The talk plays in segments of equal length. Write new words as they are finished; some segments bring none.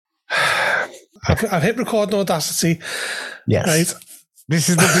I've hit record in Audacity. Yes. Right. This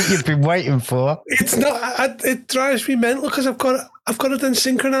is the bit you've been waiting for. It's not. It drives me mental because I've got to then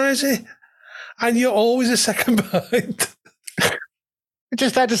synchronize it, and you're always a second behind. I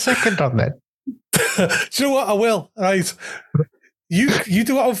just had a second on that. Do you know what? I will. Right. You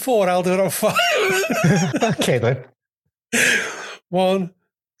do it on 4. I'll do it on 5. Okay then. 1,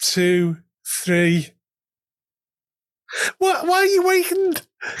 2, 3. What? Why are you waiting?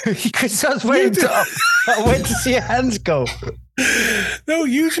 Because I was waiting. I went to see your hands go. No,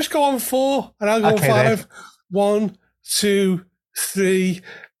 you just go on 4, and I'll go on 5. Then. 1, 2, 3.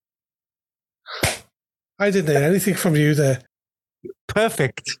 I didn't hear anything from you there.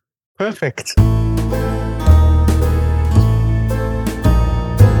 Perfect.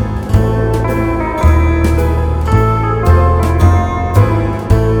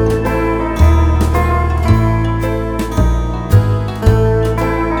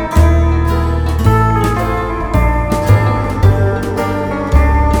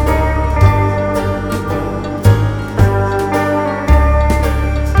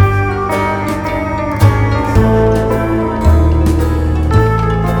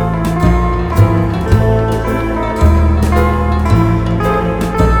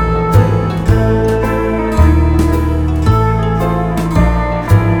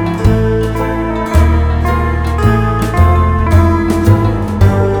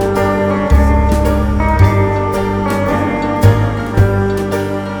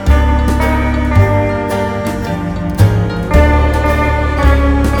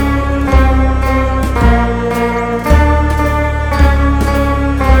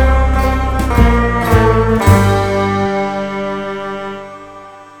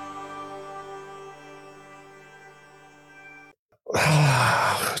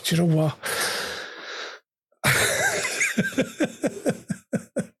 Do you know what?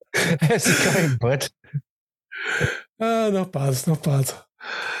 How's it going, bud? Not bad.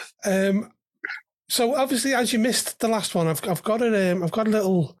 So obviously, as you missed the last one, I've got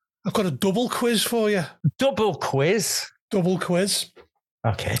a double quiz for you. Double quiz.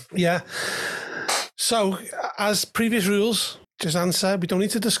 Okay. Yeah. So, as previous rules, just answer. We don't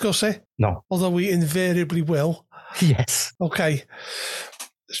need to discuss it. No. Although we invariably will. Yes. Okay.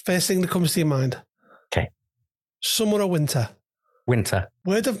 First thing that comes to your mind. Okay. Summer or winter? Winter.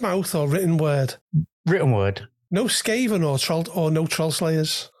 Word of mouth or written word? Written word. No Skaven or no troll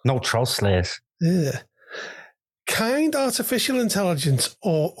slayers? No troll slayers. Yeah. Kind artificial intelligence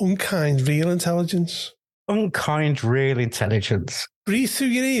or unkind real intelligence? Unkind real intelligence. Breathe through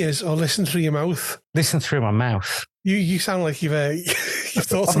your ears or listen through your mouth? Listen through my mouth. You sound like you've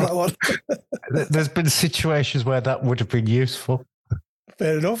thought of that one. There's been situations where that would have been useful.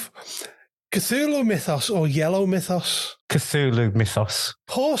 Fair enough. Cthulhu mythos or yellow mythos? Cthulhu mythos.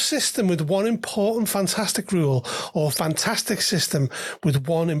 Poor system with one important fantastic rule or fantastic system with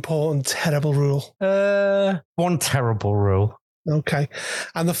one important terrible rule? One terrible rule. Okay.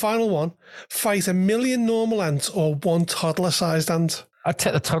 And the final one, fight 1 million normal ants or one toddler-sized ant? I'd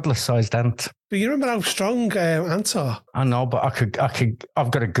take the toddler-sized ant. But you remember how strong ants are? I know, but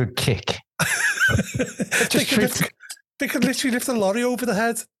I've got a good kick. They could literally lift a lorry over the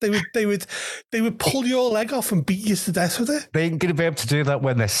head. They would pull your leg off and beat you to death with it. They ain't going to be able to do that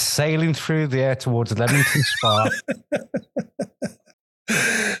when they're sailing through the air towards Leamington Spa.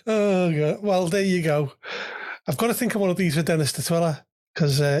 Oh, God. Well, there you go. I've got to think of one of these for Dennis Tatwiller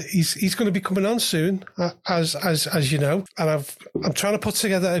because he's going to be coming on soon, as you know. And I'm trying to put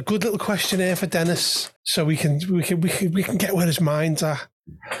together a good little questionnaire for Dennis so we can get where his mind's at.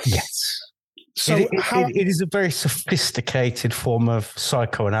 Yes. So it is a very sophisticated form of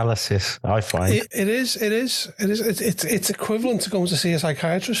psychoanalysis, I find. It is. It's equivalent to going to see a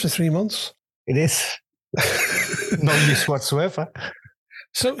psychiatrist for 3 months. It is. No use whatsoever.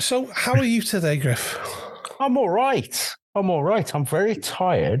 So how are you today, Griff? I'm all right. I'm very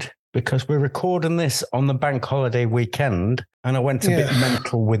tired because we're recording this on the bank holiday weekend and I went a bit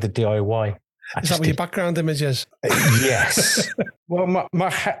mental with the DIY. Is that what your background image is? Yes. Well, my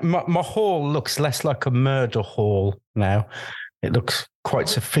hall looks less like a murder hall now. It looks quite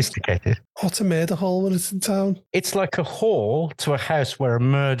sophisticated. What's a murder hall when it's in town? It's like a hall to a house where a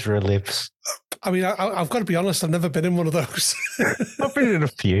murderer lives. I mean, I've got to be honest. I've never been in one of those. I've been in a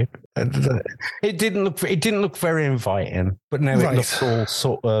few. It didn't look very inviting, but now it looks all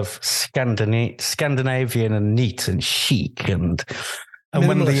sort of Scandinavian and neat and chic and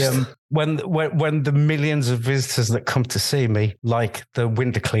when the millions of visitors that come to see me, like the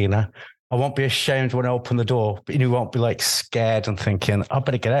window cleaner, I won't be ashamed when I open the door, but you won't be like scared and thinking, I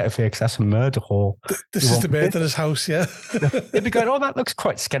better get out of here because that's a murder hall. This is the murderer's house, yeah. They'd be going, oh, that looks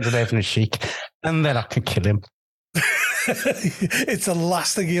quite Scandinavian and chic. And then I can kill him. It's the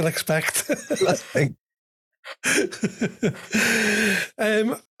last thing you'll expect. Last thing.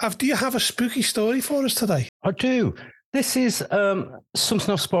 Do you have a spooky story for us today? I do. This is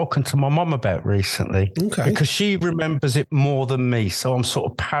something I've spoken to my mum about recently. Okay. Because she remembers it more than me. So I'm sort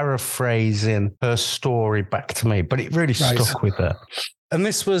of paraphrasing her story back to me, but it really stuck with her. And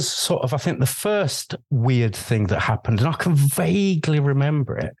this was sort of, I think, the first weird thing that happened, and I can vaguely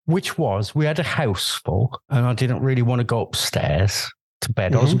remember it, which was we had a house full, and I didn't really want to go upstairs to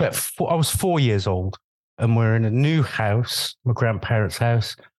bed. Mm-hmm. I was 4 years old, and we're in a new house, my grandparents'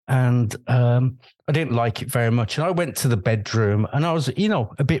 house, and I didn't like it very much. And I went to the bedroom, and I was, a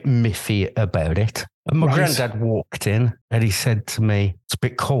bit miffy about it. And my granddad walked in, and he said to me, "It's a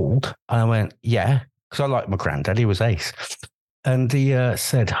bit cold." And I went, "Yeah," because I like my granddad. He was ace. And he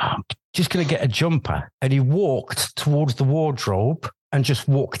said, "I'm just going to get a jumper." And he walked towards the wardrobe and just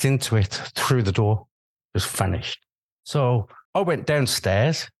walked into it through the door, just vanished. So I went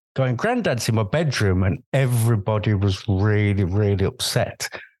downstairs going, "Granddad's in my bedroom." And everybody was really, really upset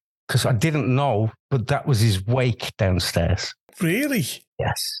because I didn't know, but that was his wake downstairs. Really?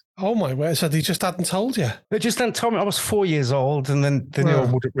 Yes. Oh, my word. So they just hadn't told you? They just hadn't told me. I was 4 years old, and then they knew I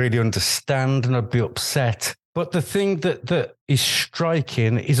wouldn't really understand and I'd be upset. But the thing that is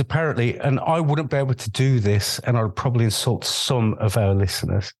striking is apparently, and I wouldn't be able to do this, and I'd probably insult some of our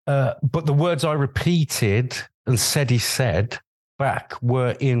listeners, but the words I repeated and said he said back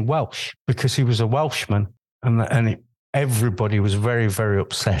were in Welsh because he was a Welshman, and everybody was very, very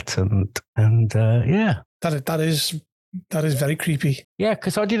upset, and yeah. That is very creepy. Yeah,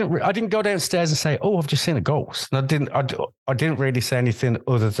 because I didn't go downstairs and say, "Oh, I've just seen a ghost." And I didn't really say anything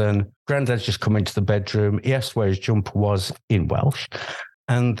other than Granddad's just come into the bedroom. He asked where his jumper was in Welsh,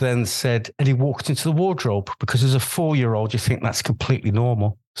 and then said, and he walked into the wardrobe because as a 4-year-old, you think that's completely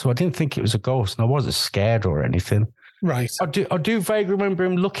normal. So I didn't think it was a ghost, and I wasn't scared or anything. Right. I do vaguely remember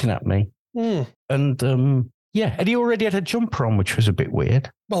him looking at me, and yeah, and he already had a jumper on, which was a bit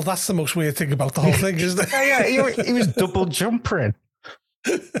weird. Well, that's the most weird thing about the whole thing, isn't it? Yeah, he was double jumpering.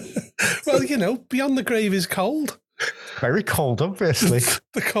 Well, beyond the grave is cold. Very cold, obviously.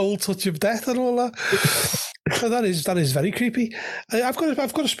 The cold touch of death and all that. So that is very creepy. I've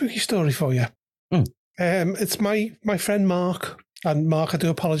got a spooky story for you. It's my friend Mark. And Mark, I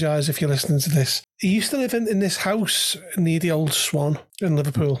do apologise if you're listening to this. He used to live in this house near the Old Swan in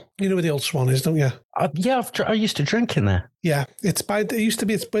Liverpool. You know where the Old Swan is, don't you? Yeah, I used to drink in there. Yeah, it's where the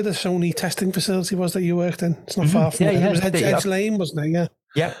Sony testing facility was that you worked in. It's not far from there. Yeah. It was Edge Lane, wasn't it? Yeah.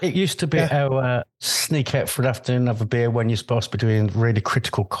 Yeah, it used to be our sneak out for an afternoon, have a beer when you're supposed to be doing really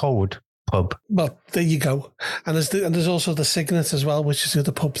critical cold pub. Well, there you go. And there's also the Signet as well, which is the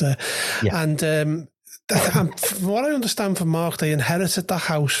other pub there. Yeah. And from what I understand from Mark, they inherited the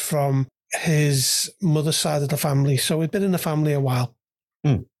house from his mother's side of the family. So he'd been in the family a while.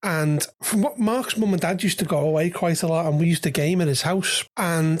 And from what Mark's mum and dad used to go away quite a lot, and we used to game in his house.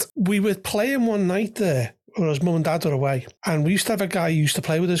 And we were playing one night there, whereas mum and dad were away. And we used to have a guy who used to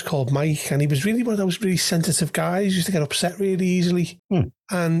play with us called Mike, and he was really one of those really sensitive guys. He used to get upset really easily.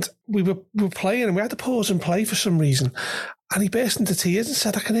 And we were playing, and we had to pause and play for some reason. And he burst into tears and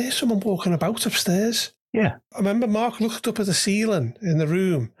said, "I can hear someone walking about upstairs." Yeah. I remember Mark looked up at the ceiling in the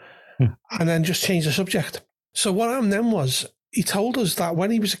room and then just changed the subject. So what happened then was he told us that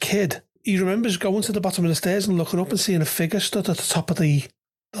when he was a kid, he remembers going to the bottom of the stairs and looking up and seeing a figure stood at the top of the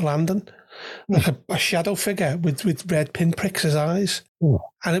landing, like a shadow figure with red pinpricks as eyes.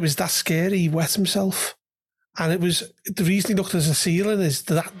 And it was that scary, he wet himself. And it was, the reason he looked at the ceiling is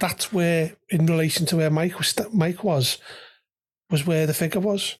that's where, in relation to where Mike was where the figure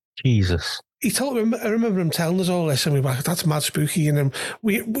was. Jesus. I remember him telling us all this, and we were like, "That's mad spooky." And then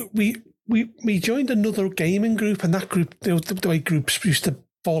we joined another gaming group, and that group, the way groups used to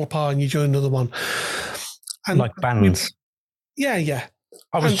fall apart, and you join another one. And like bands. Yeah.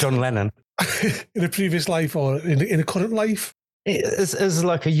 I was John Lennon. In a previous life or in a current life? As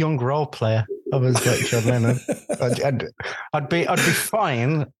like a young role player, I was like John Lennon. I'd be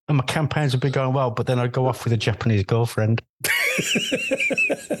fine, and my campaigns would be going well, but then I'd go off with a Japanese girlfriend.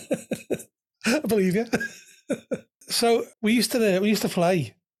 I believe you. So we used to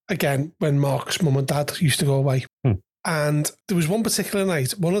play again when Mark's mum and dad used to go away. And there was one particular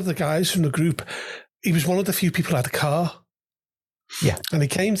night, one of the guys from the group, he was one of the few people who had a car. Yeah. And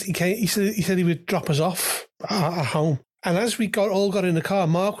he said he would drop us off at home. And as we all got in the car,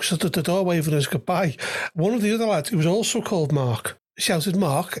 Mark was stood at the door waving us goodbye. One of the other lads, who was also called Mark, shouted,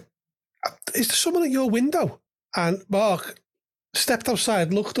 "Mark, is there someone at your window?" And Mark stepped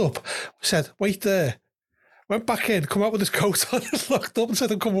outside, looked up, said, "Wait there." went back in, come out with his coat on, locked up and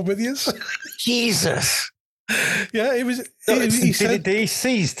said, I'm coming with you. Jesus. Yeah, it was. Did he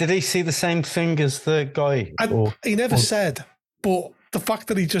see the same thing as the guy? He never said, but the fact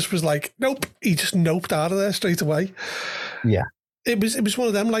that he just was like, nope, he just noped out of there straight away. Yeah. It was one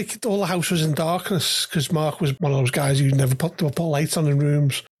of them, like all the house was in darkness because Mark was one of those guys who never put lights on in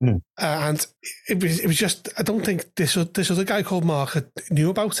rooms. And it was just, I don't think this other guy called Mark knew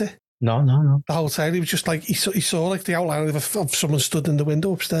about it. No. The whole time. He was just like, he saw like the outline of someone stood in the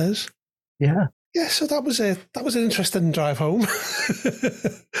window upstairs. Yeah. Yeah, so that was an interesting drive home.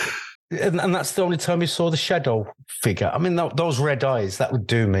 And that's the only time you saw the shadow figure. I mean, those red eyes, that would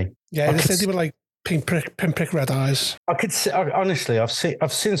do me. Yeah, they said they were like pinprick red eyes. I could see, honestly, I've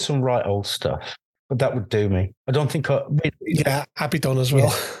seen some right old stuff, but that would do me. I don't think I'd be done as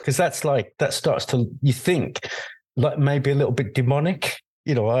well. Because that's like, that starts to, you think, like maybe a little bit demonic.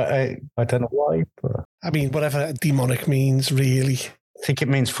 You know, I don't know why. But I mean, whatever demonic means, really. I think it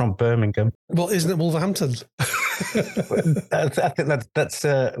means from Birmingham. Well, isn't it Wolverhampton? I think that's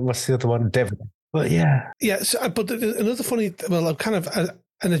what's the other one? Devon. But yeah. Yeah, but another funny, kind of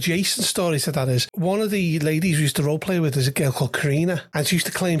an adjacent story to that is one of the ladies we used to role play with is a girl called Karina, and she used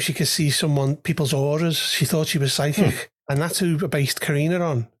to claim she could see people's auras. She thought she was psychic, and that's who based Karina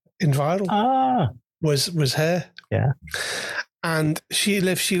on in Viral. Was her. Yeah. And she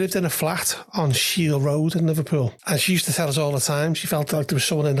lived in a flat on Shield Road in Liverpool. And she used to tell us all the time she felt like there was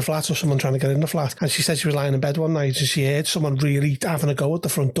someone in the flat or someone trying to get in the flat. And she said she was lying in bed one night and she heard someone really having a go at the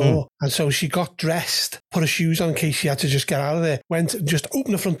front door. And so she got dressed, put her shoes on in case she had to just get out of there, went and just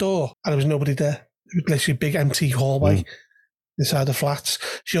opened the front door and there was nobody there. It was literally a big empty hallway inside the flats.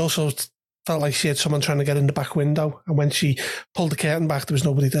 She also felt like she had someone trying to get in the back window, and when she pulled the curtain back, there was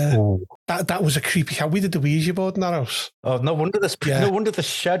nobody there. That was a creepy house. We did the Ouija board in that house. Oh, no wonder the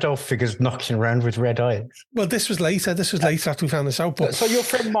shadow figures knocking around with red eyes. Well, this was later. This was later after we found this out. But so your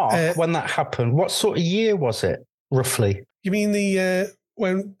friend Mark, when that happened, what sort of year was it, roughly? You mean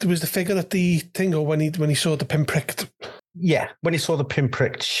when there was the figure at the thing, or when he saw the pinpricked? Yeah, when he saw the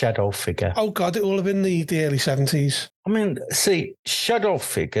pinpricked shadow figure. Oh, God, it will have been the early 70s. I mean, see, shadow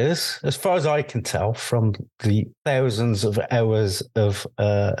figures, as far as I can tell from the thousands of hours of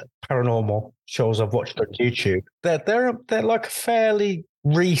paranormal shows I've watched on YouTube, they're like a fairly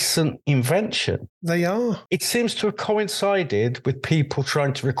recent invention. They are. It seems to have coincided with people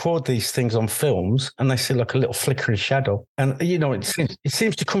trying to record these things on films, and they see like a little flickering shadow. And you know, it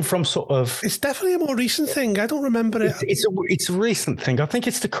seems to come from sort of. It's definitely a more recent thing. I don't remember it. It's a recent thing. I think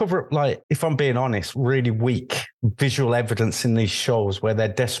it's to cover up, like, if I'm being honest, really weak visual evidence in these shows where they're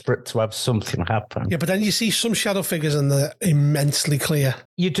desperate to have something happen. Yeah, but then you see some shadow figures and they're immensely clear.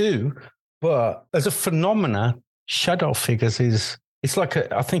 You do, but as a phenomena, shadow figures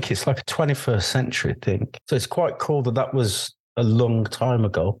I think it's like a 21st century thing. So it's quite cool that was a long time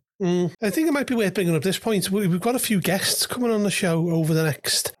ago. I think it might be worth bringing up this point. We've got a few guests coming on the show over the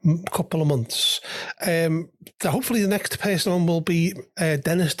next couple of months. Hopefully the next person on will be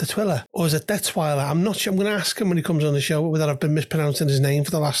Dennis de Twiller, or is it Detweiler? I'm not sure. I'm going to ask him when he comes on the show whether I've been mispronouncing his name for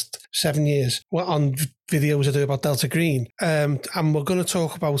the last 7 years on videos I do about Delta Green. And we're going to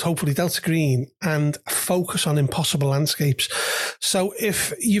talk about, hopefully, Delta Green and focus on impossible landscapes. So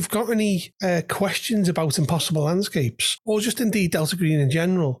if you've got any questions about impossible landscapes, or just indeed Delta Green in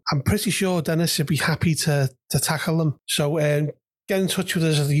general, I'm pretty sure Dennis would be happy to tackle them. So get in touch with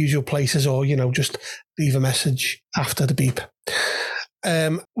us at the usual places, or, just leave a message after the beep.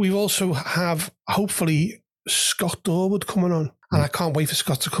 We also have, hopefully, Scott Dorwood coming on. And I can't wait for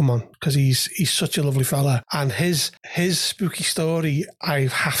Scott to come on because he's such a lovely fella. And his spooky story, I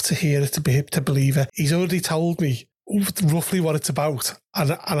have to hear it to believe it. He's already told me roughly what it's about.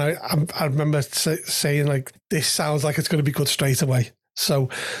 And I remember saying, like, this sounds like it's going to be good straight away. So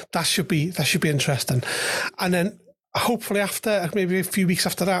that should be interesting. And then hopefully after, maybe a few weeks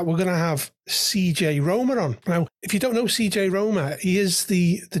after that, we're going to have CJ Roma on. Now, if you don't know CJ Roma, he is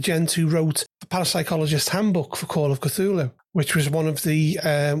the gent who wrote the Parapsychologist Handbook for Call of Cthulhu, which was one of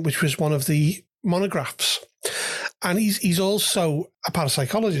the monographs. And he's also a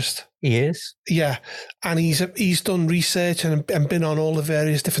parapsychologist. He is? Yeah. And he's done research and been on all the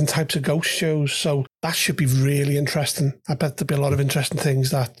various different types of ghost shows. So that should be really interesting. I bet there'll be a lot of interesting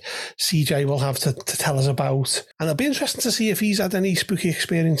things that CJ will have to tell us about. And it'll be interesting to see if he's had any spooky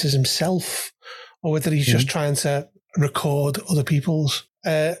experiences himself, or whether he's just trying to record other people's.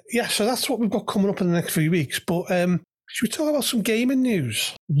 So that's what we've got coming up in the next few weeks. But should we talk about some gaming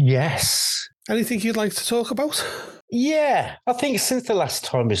news? Yes. Anything you'd like to talk about? Yeah, I think since the last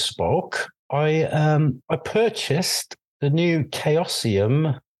time we spoke, I purchased the new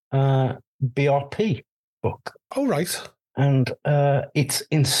Chaosium BRP. book. Oh, right. And it's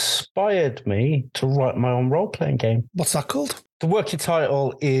inspired me to write my own role-playing game. What's that called? The working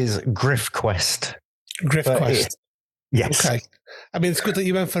title is Griff Quest. Griff Quest. Yes. Okay. I mean, it's good that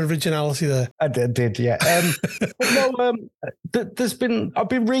you went for originality there. I did, yeah. I've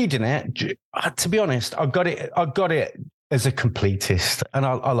been reading it. To be honest, I got it as a completist, and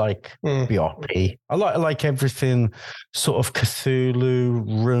I like BRP. I like everything sort of Cthulhu,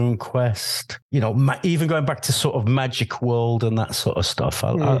 RuneQuest, even going back to sort of Magic World and that sort of stuff.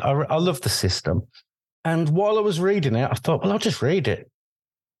 I love the system. And while I was reading it, I thought, well, I'll just read it.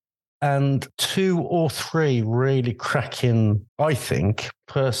 And 2 or 3 really cracking, I think,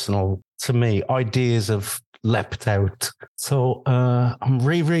 personal to me, ideas have leapt out. So I'm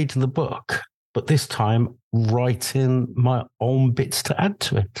rereading the book, but this time writing my own bits to add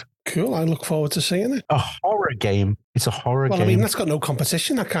to it. Cool. I look forward to seeing it. A horror game. It's a horror game. Well, I mean, that's got no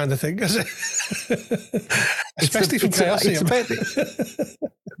competition, that kind of thing, is it? Especially from Chaosium.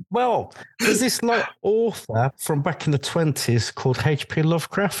 Well, there's this author from back in the 20s called H.P.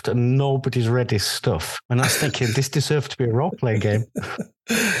 Lovecraft, and nobody's read his stuff. And I was thinking, this deserves to be a role-playing game.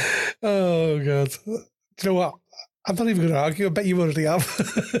 Oh, God. Do you know what? I'm not even going to argue. I bet you already have.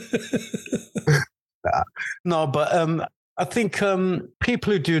 No, but I think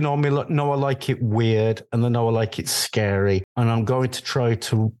people who do know me know I like it weird, and they know I like it scary. And I'm going to try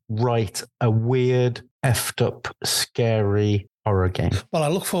to write a weird, effed up, scary horror game. Well, I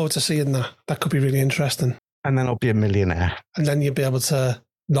look forward to seeing that. That could be really interesting. And then I'll be a millionaire. And then you'll be able to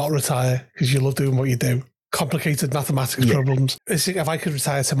not retire because you love doing what you do. Complicated mathematics problems. If I could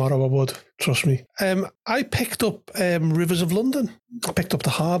retire tomorrow, I would. Trust me. I picked up Rivers of London. I picked up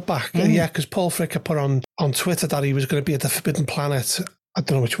the hardback. Yeah, because Paul Fricker put on Twitter that he was going to be at the Forbidden Planet. I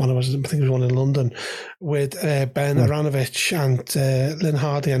don't know which one it was. I think it was one in London with Ben Aranovich and Lynn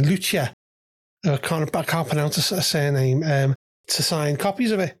Hardy and Lucia. I can't pronounce a surname. To sign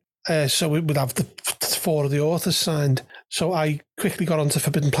copies of it. So we would have the 4 of the authors signed. So I quickly got onto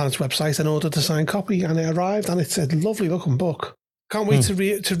Forbidden Planet's website and ordered a signed copy, and it arrived, and it's a lovely looking book. Can't wait to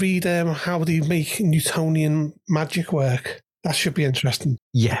read how they make Newtonian magic work. That should be interesting.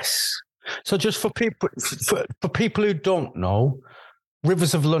 Yes. So just for people who don't know,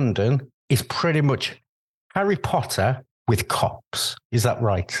 Rivers of London is pretty much Harry Potter with cops. Is that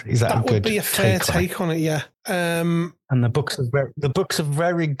right? Is that a good would be a fair take on it? Yeah. And the books are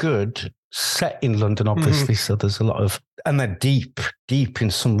very good, set in London, obviously. So there's a lot of, and they're deep in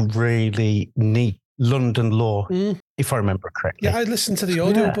some really neat London lore, if I remember correctly. Yeah, I listened to the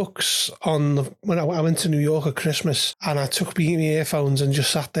audiobooks when I went to New York at Christmas, and I took my earphones and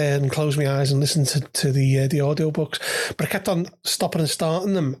just sat there and closed my eyes and listened to the audiobooks. But I kept on stopping and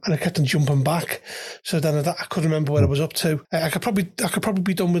starting them, and I kept on jumping back. So then I couldn't remember where I was up to. I could probably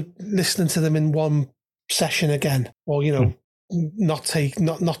be done with listening to them in one session again, or not try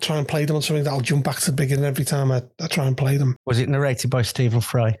and play them on something that I'll jump back to the beginning every time I try and play them. Was it narrated by Stephen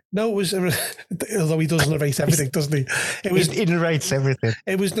Fry? No, it was, although he does narrate everything, doesn't he? He narrates everything.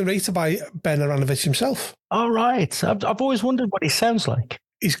 It was narrated by Ben Aranovich himself. Oh, right. I've always wondered what he sounds like.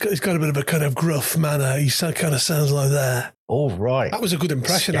 He's got a bit of a kind of gruff manner. He kind of sounds like that. Oh, right. That was a good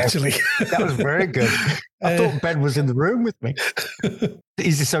impression, actually. That was very good. I thought Ben was in the room with me.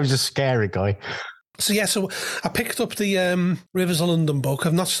 He's just a scary guy. So I picked up the Rivers of London book.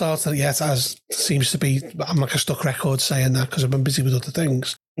 I've not started it yet, as seems to be. I'm like a stuck record saying that because I've been busy with other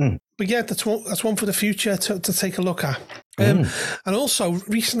things. But yeah, that's one for the future to take a look at. And also,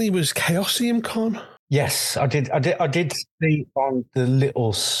 recently was Chaosium Con. Yes, I did see on the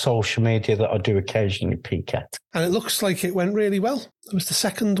little social media that I do occasionally peek at. And it looks like it went really well. It was the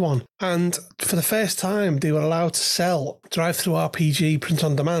second one. And for the first time, they were allowed to sell drive-through RPG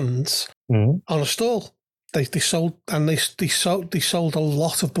print-on-demands on a stall. They sold a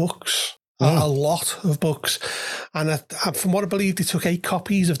lot of books. A lot of books. And from what I believe, they took 8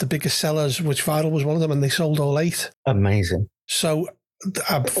 copies of the biggest sellers, which Viral was one of them, and they sold all 8. Amazing. So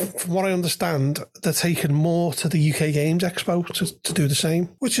from what I understand, they're taking more to the UK Games Expo to do the same,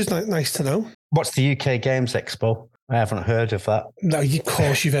 which is nice to know. What's the UK Games Expo? I haven't heard of that. No, of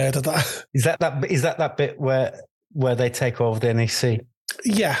course you've heard of that. Is that bit where they take over the NEC?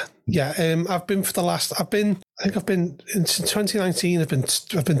 Yeah. I've been since 2019.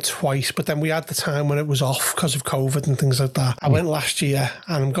 I've been twice, but then we had the time when it was off because of COVID and things like that. I went last year,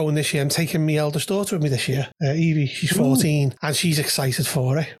 and I'm going this year. I'm taking my eldest daughter with me this year, Evie. She's 14, and she's excited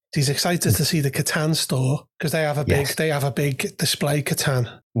for it. She's excited to see the Catan store because they have a big display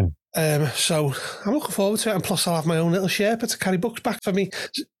Catan. So I'm looking forward to it, and plus I'll have my own little Sherpa to carry books back for me.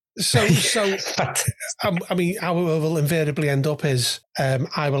 So I mean, how it will invariably end up is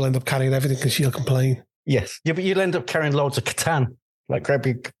I will end up carrying everything because she'll complain. Yes. Yeah, but you'll end up carrying loads of Catan, like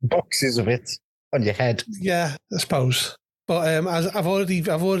grabbing boxes of it on your head. Yeah, I suppose. But as I've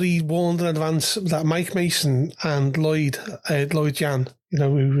already warned in advance that Mike Mason and Lloyd Jan,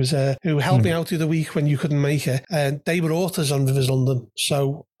 who helped me out the other week when you couldn't make it, they were authors on Rivers London,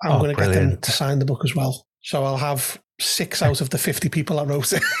 so I'm going to get them to sign the book as well. So I'll have 6 out of the 50 people that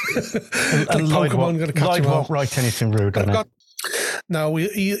wrote it. and Lloyd won't write anything rude on it. No,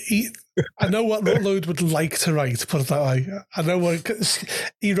 I know what Lloyd would like to write, put it that way. I know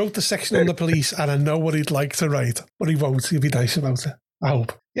he wrote the section on the police, and I know what he'd like to write, but he won't. He'll be nice about it, I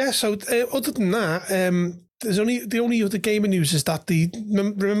hope. Yeah, so other than that, there's the only other gaming news is that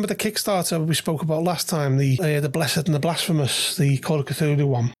remember the Kickstarter we spoke about last time, the Blessed and the Blasphemous, the Call of Cthulhu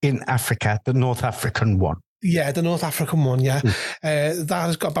one. In Africa, the North African one. Yeah, the North African one, yeah. That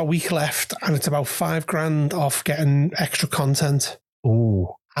has got about a week left, and it's about $5,000 off getting extra content. Ooh.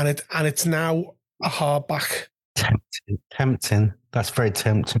 And it's now a hardback. Tempting. That's very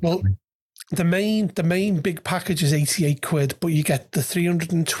tempting. Well, the main big package is £88, but you get the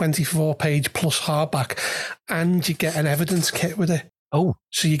 324-page plus hardback, and you get an evidence kit with it. Oh.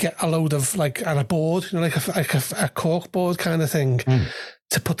 So you get a load of and a board, like a cork board kind of thing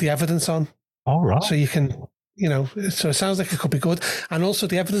to put the evidence on. All right. So you can, so it sounds like it could be good. And also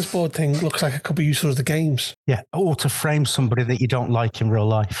the evidence board thing looks like it could be useful as the games. Yeah. Or to frame somebody that you don't like in real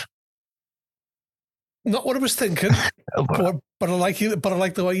life. Not what I was thinking, but I like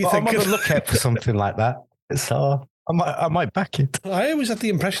the way you think. I'm on the lookout for something like that. So I might back it. I always had the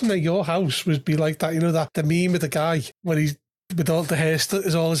impression that your house would be like that, that the meme of the guy when he's with all the hair,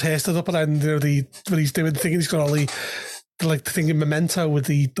 all his hair stood up, and then when he's doing the thing, he's got all the thing in Memento with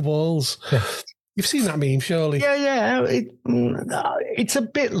the walls. Yeah. You've seen that meme, surely? Yeah. It's a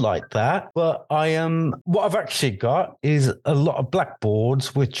bit like that, but what I've actually got is a lot of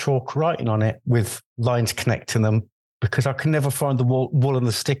blackboards with chalk writing on it with lines connecting them, because I can never find the wool and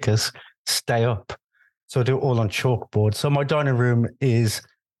the stickers stay up. So I do it all on chalkboard. So my dining room is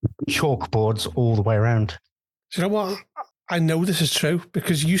chalkboards all the way around. Do you know what? I know this is true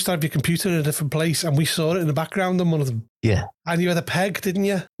because you used to have your computer in a different place, and we saw it in the background on one of them. Yeah. And you had a peg, didn't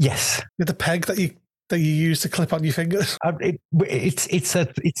you? Yes. You had the peg that you used to clip on your fingers. It's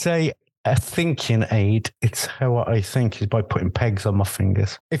a thinking aid. It's how I think is by putting pegs on my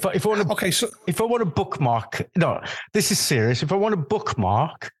fingers. If I want to bookmark, no, this is serious. If I want to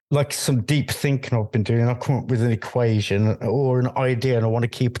bookmark like some deep thinking I've been doing, I come up with an equation or an idea and I want to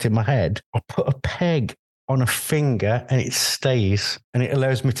keep it in my head, I put a peg on a finger and it stays, and it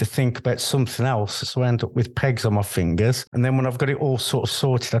allows me to think about something else. So I end up with pegs on my fingers. And then when I've got it all sort of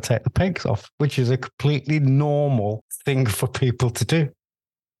sorted, I take the pegs off, which is a completely normal thing for people to do.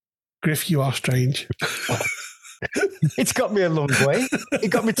 Griff, you are strange. It's got me a long way. It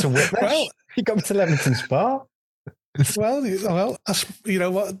got me to Whitlash. It got me to Leamington Spa. Well, you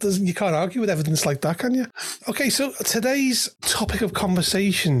know what? You can't argue with evidence like that, can you? Okay, so today's topic of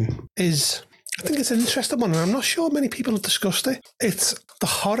conversation is, I think it's an interesting one, and I'm not sure many people have discussed it. It's the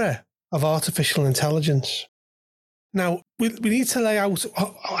horror of artificial intelligence. Now, we need to lay out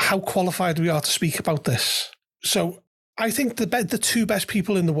how qualified we are to speak about this. So I think the two best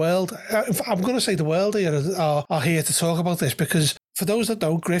people in the world, I'm going to say the world here, are here to talk about this, because for those that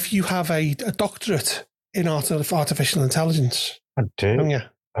don't, Griff, you have a doctorate in artificial intelligence. I do. Don't you?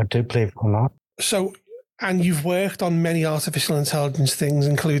 I do believe it or not. So, and you've worked on many artificial intelligence things,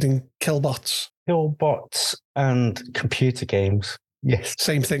 including killbots. Killbots and computer games. Yes.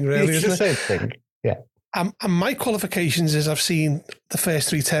 Same thing, really, isn't it? It's the same thing, yeah. And my qualifications is I've seen the first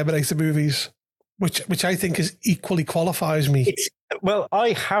 3 Terminator movies, which I think is equally qualifies me. Well, I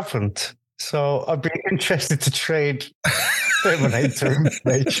haven't, so I'd be interested to trade Terminator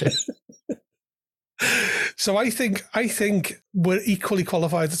information. So I think we're equally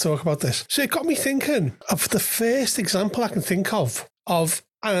qualified to talk about this. So it got me thinking of the first example I can think of, and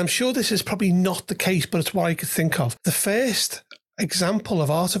I'm sure this is probably not the case, but it's what I could think of. The first example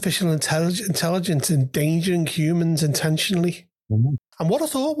of artificial intelligence endangering humans intentionally. Mm-hmm. And what I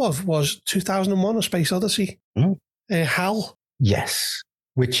thought was 2001: A Space Odyssey. Mm-hmm. HAL. Yes.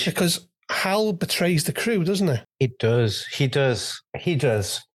 Because HAL betrays the crew, doesn't it? It does. He does.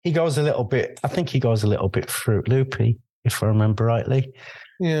 He goes a little bit, I think he goes a little bit Fruit Loopy, if I remember rightly.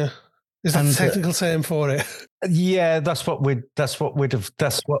 Yeah. Is that the technical term for it? Yeah, that's what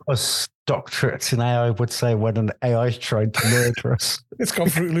us doctorates in AI would say when an AI is trying to murder us. It's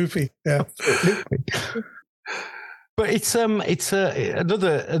called Fruit Loopy. Yeah. Fruit Loopy. But it's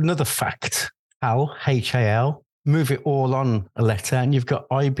another fact. HAL, move it all on a letter and you've got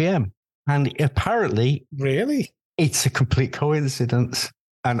IBM. And apparently, really, it's a complete coincidence.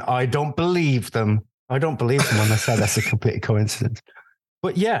 And I don't believe them I don't believe them when they say that's a complete coincidence.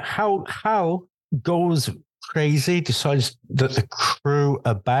 But yeah, Hal goes crazy, decides that the crew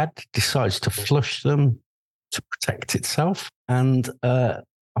are bad, decides to flush them to protect itself. And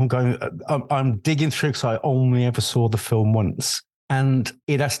I'm digging through because I only ever saw the film once. And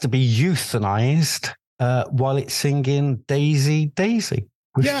it has to be euthanized while it's singing Daisy, Daisy.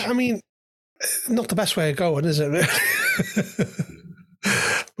 Yeah, I mean, not the best way of going, is it?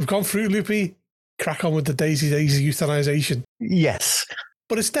 We've gone through Loopy, crack on with the Daisy, Daisy euthanization. Yes.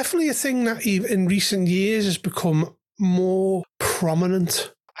 But it's definitely a thing that in recent years has become more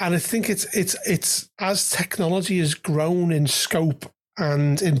prominent. And I think it's as technology has grown in scope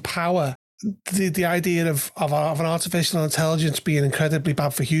and in power, the idea of an artificial intelligence being incredibly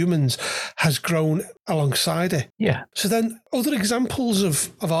bad for humans has grown alongside it. Yeah. So then other examples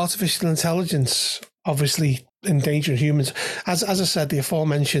of artificial intelligence obviously endangering humans. As I said, the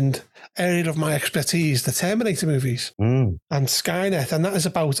aforementioned area of my expertise, the Terminator movies and Skynet, and that is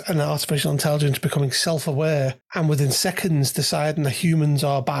about an artificial intelligence becoming self-aware and within seconds deciding that humans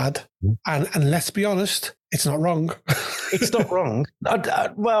are bad. And let's be honest, it's not wrong. It's not wrong.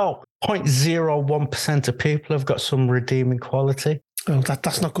 Well, 0.01% of people have got some redeeming quality. Oh,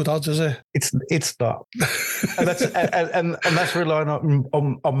 that's not good odds, is it? It's not, and that's relying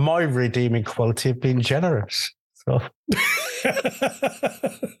on my redeeming quality of being generous.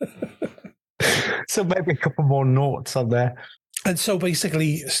 So maybe a couple more noughts on there. And so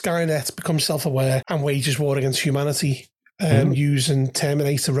basically, Skynet becomes self-aware and wages war against humanity, using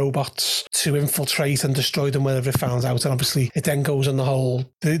Terminator robots to infiltrate and destroy them wherever it finds out. And obviously, it then goes on the whole.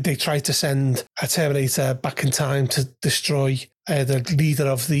 They try to send a Terminator back in time to destroy the leader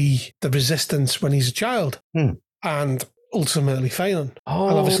of the resistance when he's a child, and ultimately failing. Oh,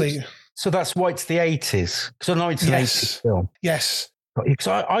 and obviously, so that's why it's the 80s. Because I know it's an 80s film. Yes. Because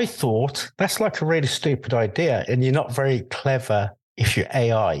I thought that's like a really stupid idea, and you're not very clever if you're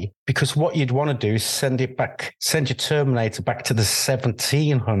AI, because what you'd want to do is send your Terminator back to the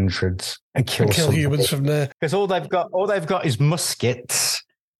 1700s and kill humans from there. Because all they've got is muskets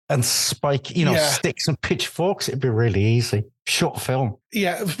and sticks and pitchforks. It'd be really easy. Short film.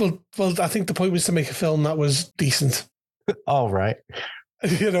 Yeah, well, I think the point was to make a film that was decent. All right.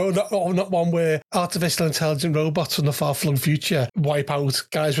 Not one where artificial intelligent robots from the far-flung future wipe out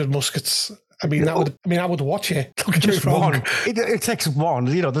guys with muskets. I would watch it. Just one. It takes one.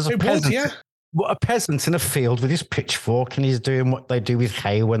 There's a peasant. Yeah. A peasant in a field with his pitchfork, and he's doing what they do with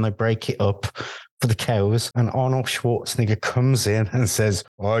hay when they break it up for the cows. And Arnold Schwarzenegger comes in and says,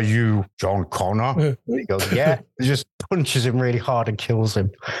 "Are you John Connor?" He goes, "Yeah." He just punches him really hard and kills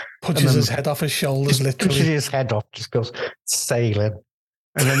him. Punches his head off his shoulders, literally. Punches his head off, just goes sailing.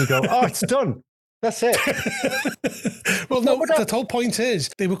 And then you go, "Oh, it's done. That's it." Well, no, the whole point is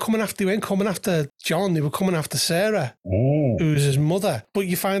they weren't coming after John, they were coming after Sarah, who was his mother. But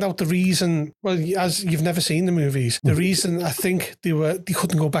you find out the reason, well, as you've never seen the movies, the reason I think they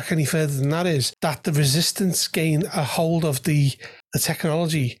couldn't go back any further than that is that the resistance gained a hold of the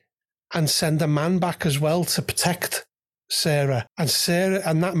technology and send a man back as well to protect Sarah. And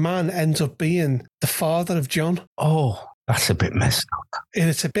that man ends up being the father of John. Oh, that's a bit messed up. And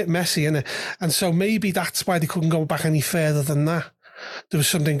it's a bit messy, isn't it? And so maybe that's why they couldn't go back any further than that. There was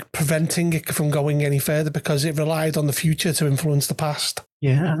something preventing it from going any further because it relied on the future to influence the past.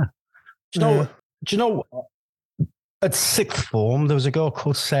 Yeah. Do you know, at sixth form, there was a girl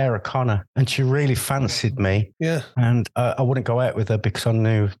called Sarah Connor, and she really fancied me. Yeah. And I wouldn't go out with her because I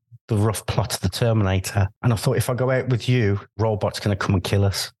knew the rough plot of the Terminator. And I thought, if I go out with you, robot's going to come and kill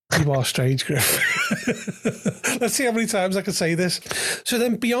us. You are strange, Griff. Let's see how many times I can say this. So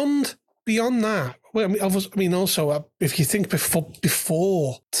then beyond that, also, if you think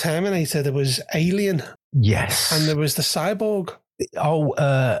before Terminator, there was Alien. Yes. And there was the Cyborg.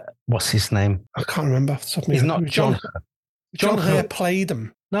 Oh, what's his name? I can't remember. He's not John. John Hurt played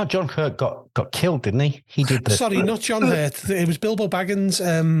him. No, John Hurt got killed, didn't he? He did the... Sorry, not John Hurt. It was Bilbo Baggins.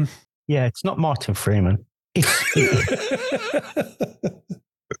 Yeah, it's not Martin Freeman.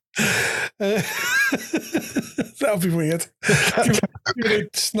 That would be weird. Give a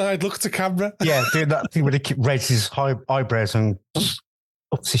snide look to camera. Yeah, doing that thing where he raises his eyebrows and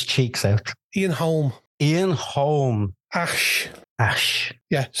ups his cheeks out. Ian Holm. Ash.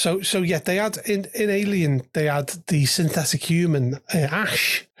 Yeah. So yeah, they had in Alien, they had the synthetic human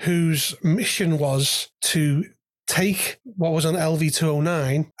Ash, whose mission was to take what was on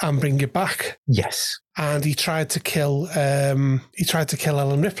LV-209 and bring it back. Yes. And he tried to kill Ellen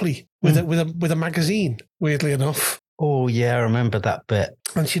Ripley with a magazine, weirdly enough. Oh yeah, I remember that bit.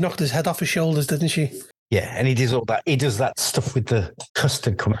 And she knocked his head off his shoulders, didn't she? Yeah, and he does all that. He does that stuff with the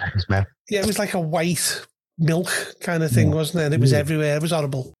custard coming out of his mouth. Yeah, it was like a white milk kind of thing, wasn't it? And it was everywhere. It was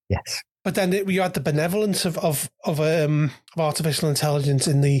horrible. Yes. But then you had the benevolence of artificial intelligence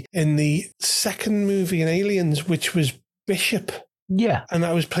in the second movie in Aliens, which was Bishop. Yeah. And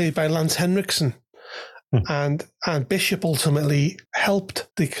that was played by Lance Henriksen. And Bishop ultimately helped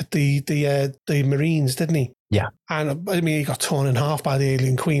the Marines, didn't he? Yeah. And I mean, he got torn in half by the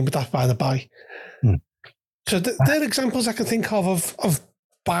alien queen, but that's by the by. So they're examples I can think of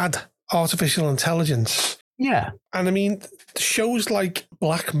bad artificial intelligence. Yeah. And I mean, shows like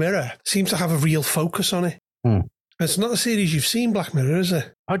Black Mirror seem to have a real focus on it. It's not a series you've seen, Black Mirror, is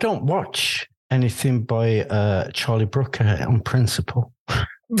it? I don't watch anything by Charlie Brooker on principle.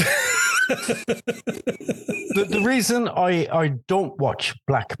 The reason I don't watch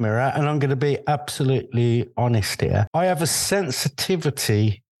Black Mirror, and I'm going to be absolutely honest here, I have a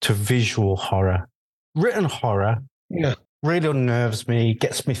sensitivity to visual horror. Written horror really unnerves me,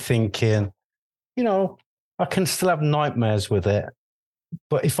 gets me thinking. You know, I can still have nightmares with it.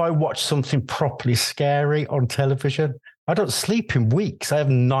 But if I watch something properly scary on television, I don't sleep in weeks. I have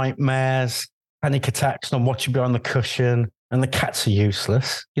nightmares, panic attacks, and I'm watching behind the cushion, and the cats are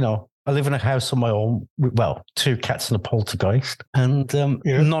useless. You know, I live in a house on my own. Well, 2 cats and a poltergeist, and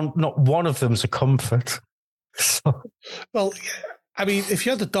not one of them's a comfort. So. Well, I mean, if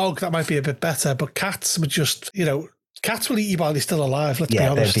you had a dog, that might be a bit better, but cats would just, cats will eat you while they're still alive, let's be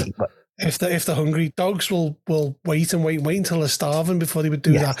honest. If they're hungry, dogs will wait until they're starving before they would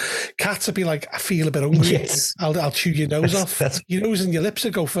do that. Cats would be like, I feel a bit hungry. Yes. I'll chew your nose off. Your nose and your lips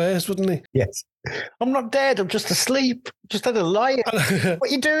would go first, wouldn't they? Yes. I'm not dead. I'm just asleep. Just had a lie. What are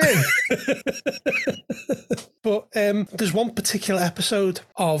you doing? But there's one particular episode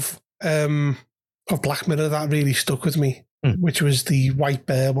of Black Mirror that really stuck with me, which was the white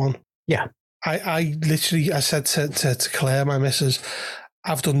bear one. Yeah. I said to Claire, my missus,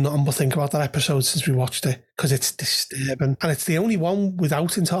 I've done nothing but think about that episode since we watched it because it's disturbing. And it's the only one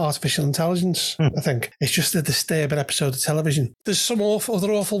without artificial intelligence, I think. It's just a disturbing episode of television. There's some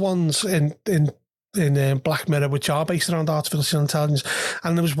other awful ones in Black Mirror which are based around artificial intelligence.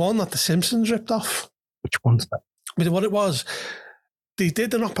 And there was one that The Simpsons ripped off. Which one's that? But what it was, they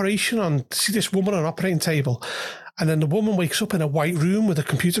did an operation on, see this woman on an operating table, and then the woman wakes up in a white room with a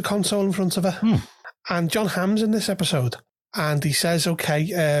computer console in front of her. And John Hamm's in this episode. And he says, okay,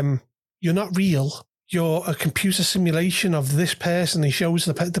 you're not real. You're a computer simulation of this person. He shows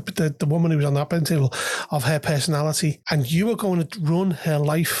the woman who was on the operating table of her personality. And you are going to run her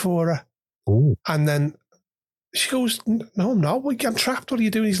life for her. Ooh. And then she goes, no, I'm not. I'm trapped. What are you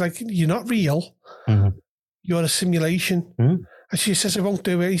doing? He's like, you're not real. You're a simulation. And she says, I won't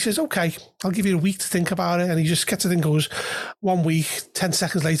do it. He says, okay, I'll give you a week to think about it. And he just gets it and goes 1 week, 10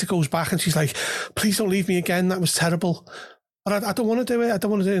 seconds later goes back. And she's like, please don't leave me again. That was terrible. But I don't want to do it. I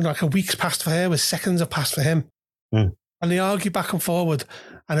don't want to do it. Like a week's passed for her, with seconds have passed for him. And they argue back and forward.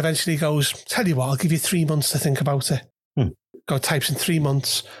 And eventually he goes, tell you what, I'll give you 3 months to think about it. Types in 3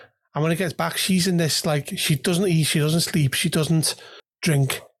 months. And when he gets back, she's in this, like, she doesn't eat, she doesn't sleep, she doesn't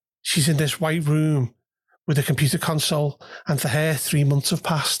drink. She's in this white room with a computer console. And for her, 3 months have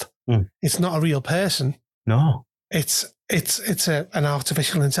passed. It's not a real person. No. It's an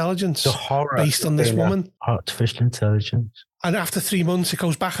artificial intelligence the horror based on this woman. Artificial intelligence. And after 3 months, it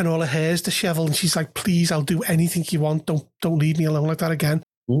goes back and all her hair's disheveled. And she's like, please, I'll do anything you want. Don't leave me alone like that again.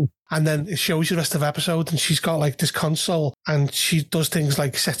 And then it shows you the rest of the episode. And she's got like this console. And she does things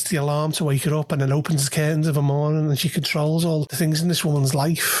like sets the alarm to wake her up and then opens the curtains of a morning. And she controls all the things in this woman's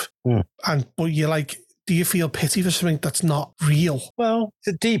life. But you're like, do you feel pity for something that's not real? Well,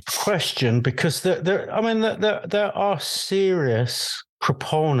 it's a deep question because there are serious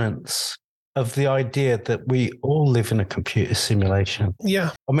proponents of the idea that we all live in a computer simulation.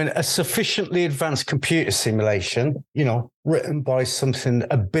 Yeah. I mean, a sufficiently advanced computer simulation, written by something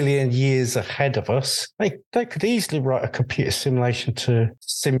 1 billion years ahead of us, they could easily write a computer simulation to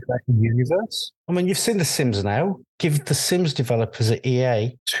simulate the universe. I mean, you've seen The Sims now. Give the Sims developers at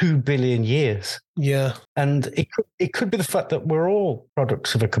EA 2 billion years. Yeah. And it could be the fact that we're all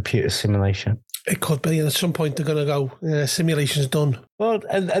products of a computer simulation. It could be. And at some point, they're going to go, simulation's done. Well,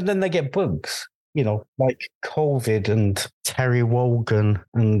 and then they get bugs, like COVID and Terry Wogan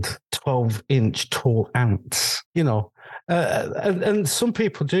and 12-inch tall ants, and some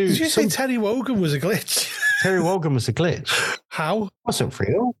people do. Did you say Terry Wogan was a glitch? Terry Wogan was a glitch. How? It wasn't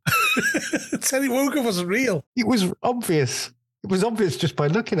real. Terry Wogan wasn't real. It was obvious. It was obvious just by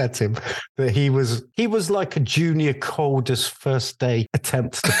looking at him that he was like a junior coldest first day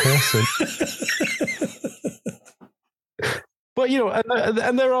attempt to person. But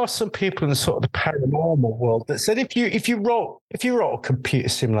and there are some people in sort of the paranormal world that said if you wrote a computer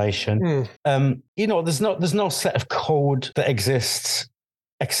simulation, there's no set of code that exists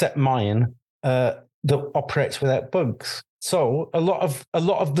except mine that operates without bugs. So a lot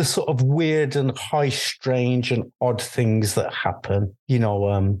of the sort of weird and high, strange and odd things that happen,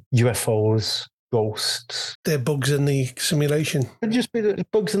 UFOs, ghosts. They're bugs in the simulation. It'd just be the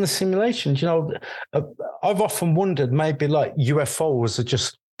bugs in the simulation. I've often wondered maybe like UFOs are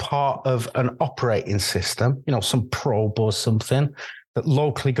just part of an operating system, some probe or something that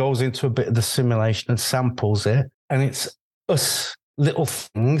locally goes into a bit of the simulation and samples it. And it's us little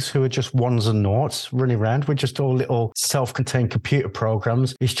things who are just ones and noughts running around. We're just all little self-contained computer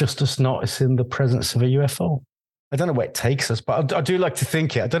programs. It's just us noticing the presence of a UFO. I don't know where it takes us, but I do like to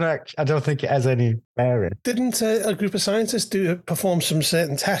think it. I don't think it has any bearing. Didn't a group of scientists perform some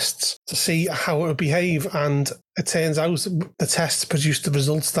certain tests to see how it would behave? And it turns out the tests produced the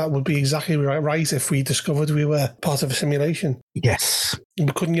results that would be exactly right if we discovered we were part of a simulation. Yes.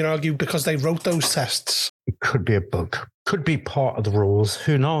 Couldn't you argue because they wrote those tests? It could be a bug. Could be part of the rules.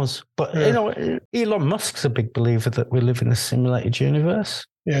 Who knows? But, Elon Musk's a big believer that we live in a simulated universe.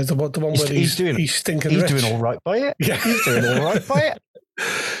 Yeah, the one where he's stinking rich. He's doing all right by it. Yeah. He's doing all right by it.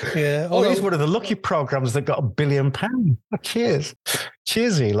 Yeah. He's one of the lucky programs that got £1 billion. Cheers.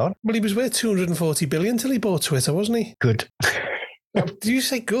 Cheers, Elon. Well, he was worth 240 billion till he bought Twitter, wasn't he? Good. Did you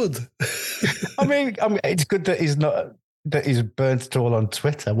say good? I mean, it's good that he's burnt it all on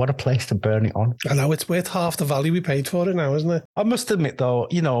Twitter. What a place to burn it on. I know, it's worth half the value we paid for it now, isn't it? I must admit, though,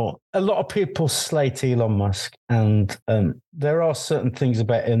 a lot of people slate Elon Musk, and there are certain things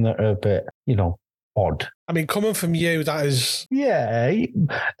about him that are a bit, odd. I mean, coming from you, that is... Yeah,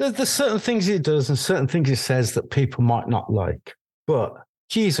 there's certain things he does and certain things he says that people might not like. But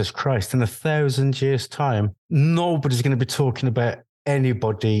Jesus Christ, in 1,000 years' time, nobody's going to be talking about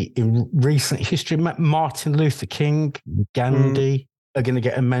anybody in recent history. Martin Luther King, Gandhi are going to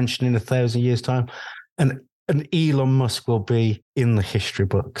get a mention in 1,000 years' time. And Elon Musk will be in the history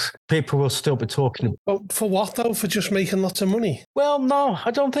books. People will still be talking. Well, for what, though? For just making lots of money? Well, no,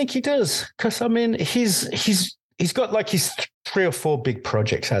 I don't think he does. Because, I mean, he's got like his 3 or 4 big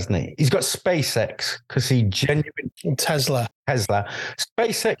projects, hasn't he? He's got SpaceX because he genuinely... Tesla.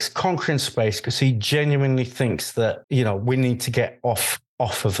 SpaceX conquering space because he genuinely thinks that, we need to get off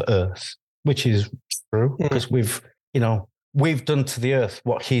of Earth, which is true because we've done to the Earth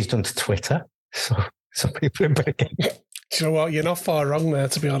what he's done to Twitter. So people are better getting... You know what? You're not far wrong there,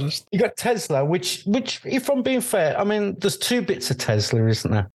 to be honest. You got Tesla, which, if I'm being fair, I mean, there's 2 bits of Tesla,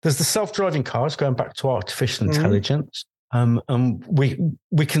 isn't there? There's the self-driving cars, going back to artificial intelligence.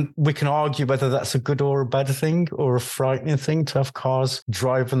 We can argue whether that's a good or a bad thing or a frightening thing to have cars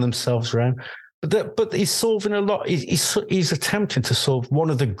driving themselves around. But he's solving a lot. He's attempting to solve one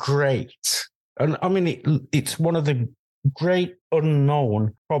of the great, and I mean, it's one of the great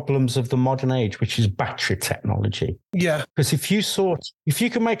unknown problems of the modern age, which is battery technology. Yeah. Because if you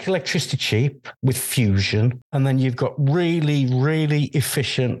can make electricity cheap with fusion, and then you've got really, really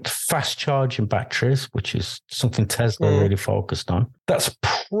efficient fast charging batteries, which is something Tesla really focused on, that's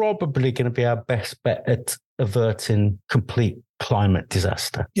probably going to be our best bet at averting complete climate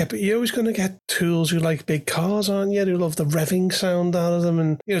disaster. Yeah, but you're always going to get tools who like big cars, aren't you? Who love the revving sound out of them.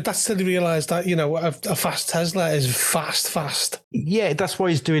 And, that's till you realise that, a fast Tesla is fast. Yeah, that's why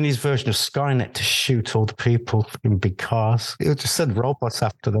he's doing his version of Skynet to shoot all the people in big cars. He'll just send robots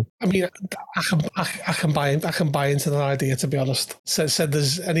after them. I mean, I can buy into that idea, to be honest. Said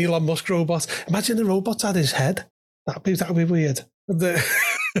there's an Elon Musk robot. Imagine the robot's at his head. That'd be weird.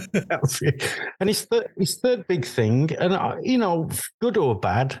 And his third big thing, and good or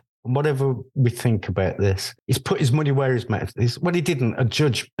bad, whatever we think about this, he's put his money where his mouth is. Well, he didn't.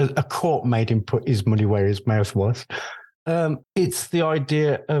 A court made him put his money where his mouth was. It's the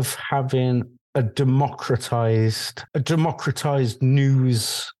idea of having a democratized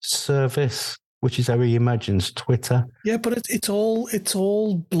news service, which is how he imagines Twitter. Yeah, but it's all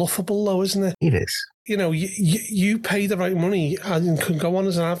bluffable, though, isn't it? It is. You pay the right money and can go on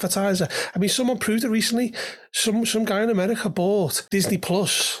as an advertiser. I mean, someone proved it recently. Some guy in America bought Disney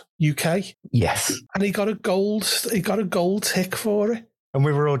Plus UK. Yes, and he got a gold tick for it. And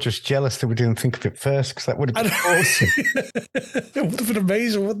we were all just jealous that we didn't think of it first, because that would have been awesome. It would have been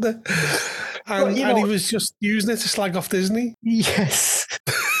amazing, wouldn't it? And he was just using it to slag off Disney. Yes.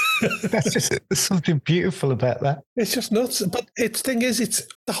 There's something beautiful about that. It's just nuts. But the thing is, it's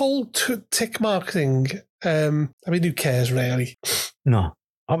the whole tick mark thing. I mean, who cares, really? No.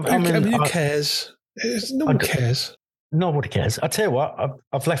 Who cares? No one cares. Nobody cares. I tell you what,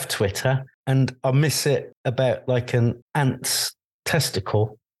 I've left Twitter, And I miss it about like an ant's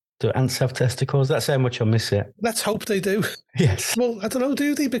testicle. Do ants have testicles? That's how much I miss it. Let's hope they do. Yes. Well, I don't know,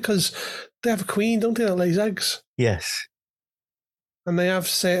 do they? Because they have a queen, don't they, that lays eggs? Yes. And they have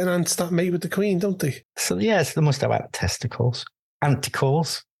certain ants that mate with the queen, don't they? So, yes, they must have ant testicles.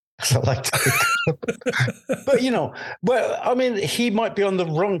 Anticles, as I like to think. But, he might be on the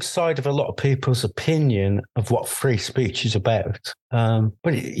wrong side of a lot of people's opinion of what free speech is about.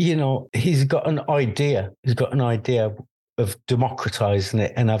 But, he's got an idea. He's got an idea of democratizing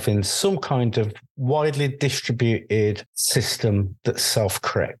it and having some kind of widely distributed system that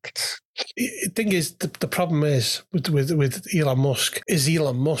self-corrects. The thing is, the problem is with Elon Musk is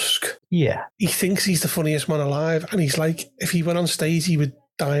Elon Musk. Yeah. He thinks he's the funniest man alive, and he's like, if he went on stage, he would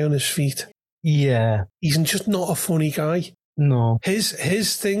die on his feet. Yeah. He's just not a funny guy. No. His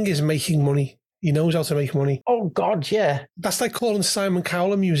thing is making money. He knows how to make money. Oh, God, yeah. That's like calling Simon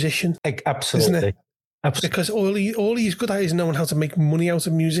Cowell a musician. Absolutely. Isn't it? Absolutely. Because all he's good at is knowing how to make money out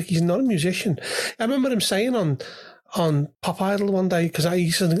of music. He's not a musician. I remember him saying on Pop Idol one day, because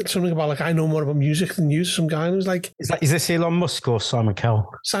he said something about like, I know more about music than you. Some guy, and I was like, is this Elon Musk or Simon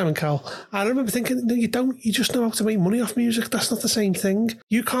Cowell? Simon Cowell. I remember thinking, no, you don't. You just know how to make money off music. That's not the same thing.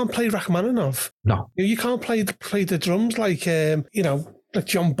 You can't play Rachmaninoff. No. You can't play the drums like like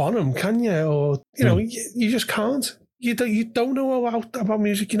John Bonham, can you? Or you just can't. You don't know about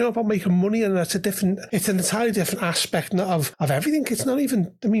music. You know about making money, and it's an entirely different aspect of everything. It's not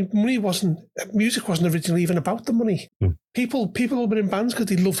even. I mean, music wasn't originally even about the money. Mm. People were in bands because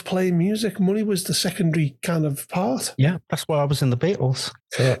they loved playing music. Money was the secondary kind of part. Yeah, that's why I was in the Beatles.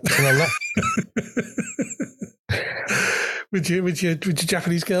 So I left. with your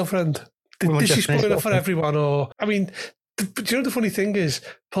Japanese girlfriend. Did she spoil it for everyone, or I mean? But you know the funny thing is,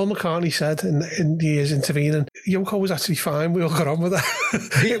 Paul McCartney said in the years intervening, Yoko was actually fine. We all got on with her.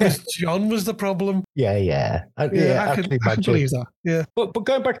 It was John was the problem. Yeah. I can believe that. Yeah. But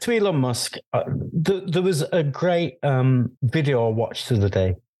going back to Elon Musk, there was a great video I watched the other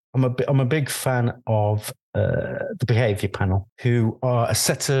day. I'm a big fan of the Behavior Panel, who are a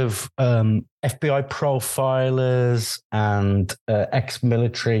set of FBI profilers and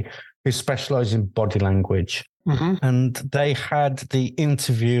ex-military who specialize in body language. Mm-hmm. And they had the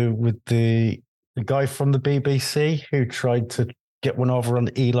interview with the guy from the BBC who tried to get one over on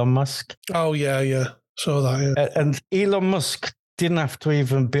Elon Musk. Oh, yeah. Saw that, yeah. And Elon Musk didn't have to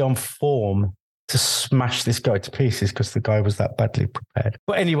even be on form to smash this guy to pieces because the guy was that badly prepared.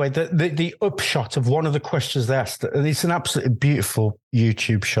 But anyway, the upshot of one of the questions they asked, and it's an absolutely beautiful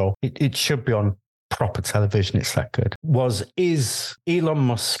YouTube show. It should be on proper television, it's that good, is Elon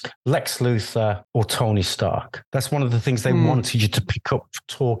Musk Lex Luthor or Tony Stark? That's one of the things they wanted you to pick up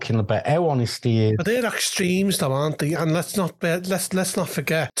talking about how honest he is. But they're extremes though, aren't they? And let's not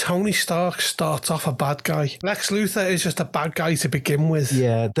forget, Tony Stark starts off a bad guy. Lex Luthor is just a bad guy to begin with.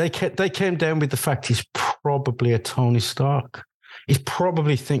 Yeah, they came down with the fact he's probably a Tony Stark. He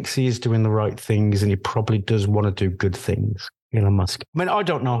probably thinks he is doing the right things and he probably does want to do good things, Elon Musk. I mean, I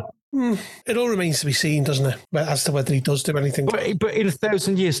don't know. It all remains to be seen, doesn't it, as to whether he does do anything. But in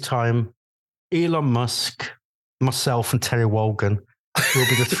 1,000 years' time, Elon Musk, myself, and Terry Wogan will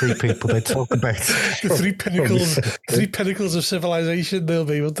be the three people they talk about. The three pinnacles of civilization they'll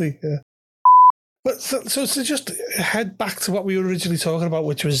be, won't they? Yeah. But so just head back to what we were originally talking about,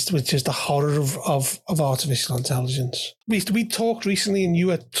 which is the horror of artificial intelligence. We talked recently, and you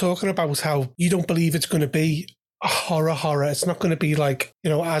were talking about how you don't believe it's going to be a horror. It's not going to be like,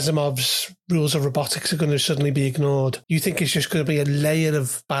 Asimov's rules of robotics are going to suddenly be ignored. You think it's just going to be a layer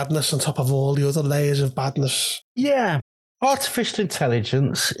of badness on top of all the other layers of badness? Yeah. Artificial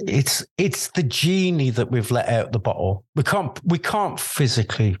intelligence, it's the genie that we've let out the bottle. We can't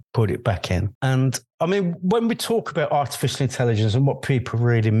physically put it back in. And I mean, when we talk about artificial intelligence and what people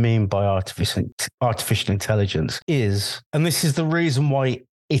really mean by artificial intelligence is, and this is the reason why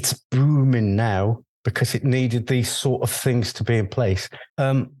it's booming now, because it needed these sort of things to be in place.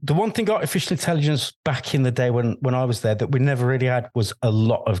 The one thing artificial intelligence back in the day when I was there that we never really had was a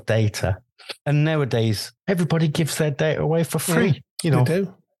lot of data. And nowadays, everybody gives their data away for free. They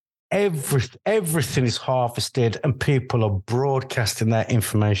do. Everything is harvested and people are broadcasting that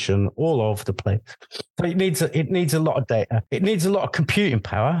information all over the place. So it needs a lot of data. It needs a lot of computing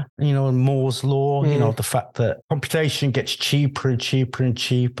power, and Moore's law, the fact that computation gets cheaper and cheaper and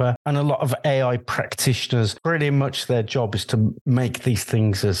cheaper. And a lot of AI practitioners, pretty much their job is to make these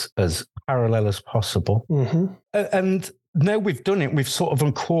things as parallel as possible. Mm-hmm. And now we've done it, we've sort of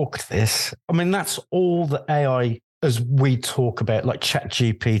uncorked this. I mean, that's all the AI as we talk about, like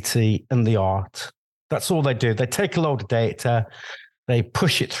ChatGPT and the art. That's all they do. They take a load of data, They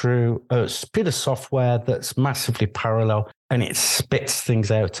push it through a bit of software that's massively parallel, and it spits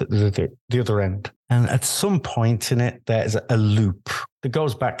things out at the other end. And at some point in it, there's a loop that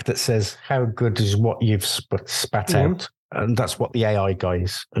goes back that says, how good is what you've spat out? And that's what the AI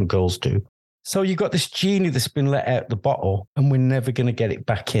guys and girls do. So you've got this genie that's been let out the bottle, and we're never going to get it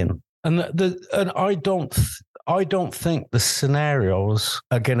back in. And I don't think the scenarios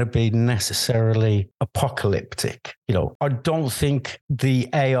are going to be necessarily apocalyptic. I don't think the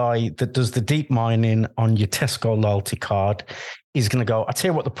AI that does the deep mining on your Tesco loyalty card is going to go, I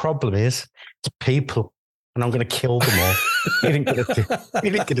tell you what the problem is, it's people, and I'm going to kill them all. It ain't going to do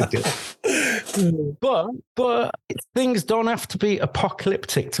it. But things don't have to be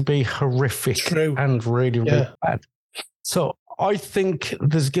apocalyptic to be horrific and really, really bad. So I think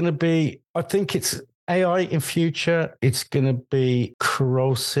it's AI in future. It's going to be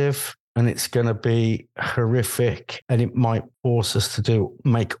corrosive and it's going to be horrific, and it might force us to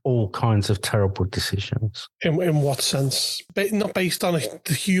make all kinds of terrible decisions. In what sense? Not based on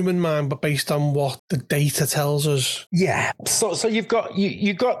the human mind, but based on what the data tells us. Yeah. So you've got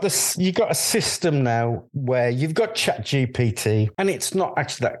a system now where you've got ChatGPT, and it's not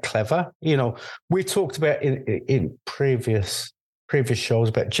actually that clever. We talked about in previous shows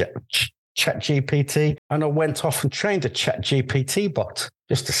about ChatGPT, and I went off and trained a ChatGPT bot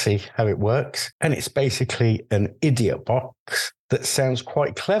just to see how it works. And it's basically an idiot box that sounds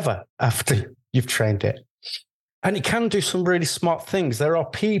quite clever after you've trained it. And it can do some really smart things. There are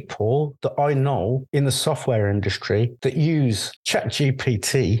people that I know in the software industry that use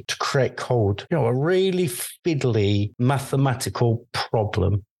ChatGPT to create code, a really fiddly mathematical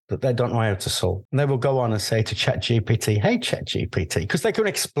problem that they don't know how to solve. And they will go on and say to ChatGPT, hey, ChatGPT, because they can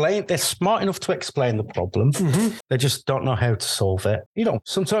explain, they're smart enough to explain the problem. Mm-hmm. They just don't know how to solve it.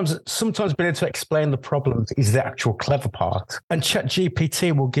 Sometimes being able to explain the problems is the actual clever part. And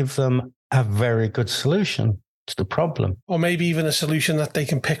ChatGPT will give them a very good solution to the problem. Or maybe even a solution that they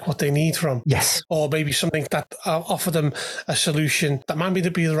can pick what they need from. Yes. Or maybe something that offer them a solution that might be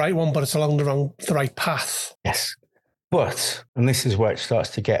the right one, but it's along the right path. Yes. But, and this is where it starts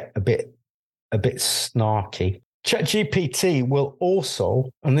to get a bit snarky, ChatGPT will also,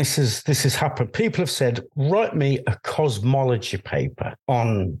 and this has happened, people have said, write me a cosmology paper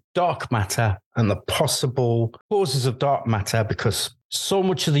on dark matter and the possible causes of dark matter, because so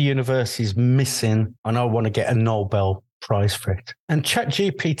much of the universe is missing and I want to get a Nobel Prize for it. And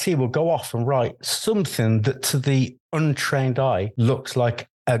ChatGPT will go off and write something that to the untrained eye looks like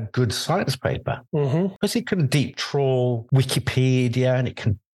a good science paper, because it can deep trawl Wikipedia and it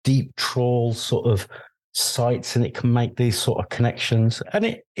can deep trawl sort of sites and it can make these sort of connections, and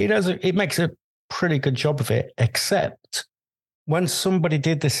it makes a pretty good job of it. Except when somebody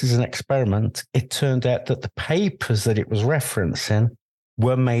did this as an experiment, it turned out that the papers that it was referencing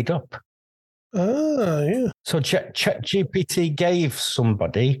were made up. Yeah. So ChatGPT gave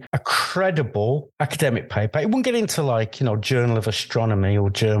somebody a credible academic paper. It wouldn't get into Journal of Astronomy or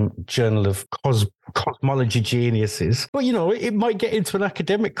Journal of Cosmology Geniuses, but it might get into an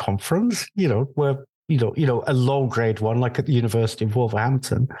academic conference, where a low grade one like at the University of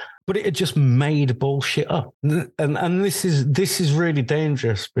Wolverhampton, but it had just made bullshit up. And this is really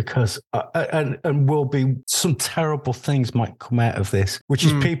dangerous, because and will be some terrible things might come out of this, which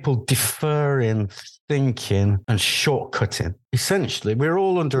is people deferring thinking and shortcutting. Essentially, we're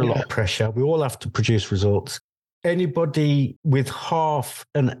all under a lot of pressure. We all have to produce results. Anybody with half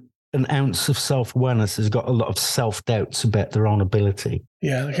an ounce of self-awareness has got a lot of self-doubts about their own ability.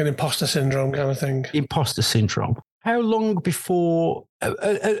 Yeah, like an imposter syndrome kind of thing. Imposter syndrome. How long before...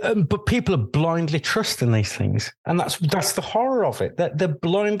 but people are blindly trusting these things. And that's the horror of it. They're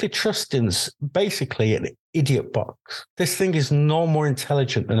blindly trusting basically an idiot box. This thing is no more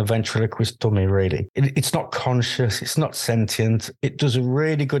intelligent than a ventriloquist dummy, really. It's not conscious. It's not sentient. It does a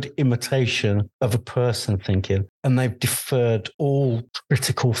really good imitation of a person thinking. And they've deferred all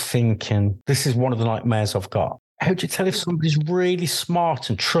critical thinking. This is one of the nightmares I've got. How do you tell if somebody's really smart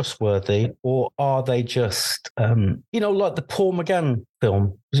and trustworthy, or are they just, like the Paul McGann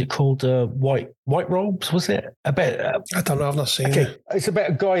film? Was it called White Robes? Was it about? I don't know. I've not seen it. It's about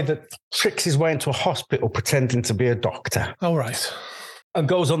a guy that tricks his way into a hospital pretending to be a doctor. Oh, right. And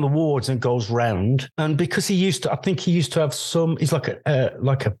goes on the wards and goes round. And because I think he used to have he's like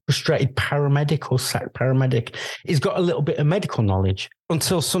a frustrated paramedic or sack paramedic. He's got a little bit of medical knowledge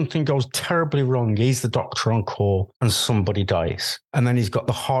until something goes terribly wrong. He's the doctor on call and somebody dies. And then he's got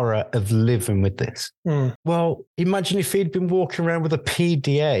the horror of living with this. Well, imagine if he'd been walking around with a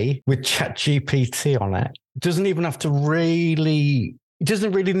PDA with ChatGPT on it. Doesn't even have to really He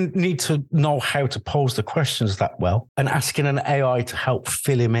doesn't really need to know how to pose the questions that well, and asking an AI to help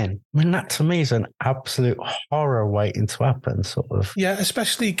fill him in. I mean, that to me is an absolute horror waiting to happen, sort of. Yeah,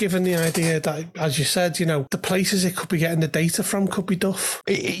 especially given the idea that, as you said, the places it could be getting the data from could be duff.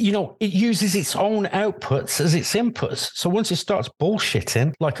 It uses its own outputs as its inputs. So once it starts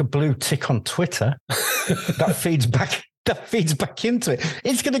bullshitting, like a blue tick on Twitter, that feeds back into it.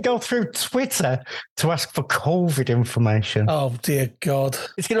 It's going to go through Twitter to ask for COVID information. Oh, dear God.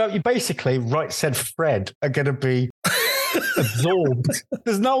 It's going to, you basically, Right Said Fred are going to be absorbed.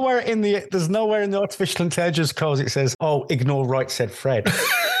 There's nowhere in the artificial intelligence code it says, oh, ignore Right Said Fred.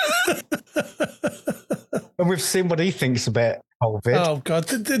 And we've seen what he thinks about COVID. Oh,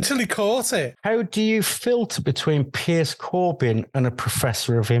 God, until he caught it. How do you filter between Piers Corbyn and a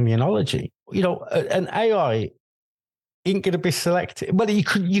professor of immunology? An AI ain't going to be selective. Well, you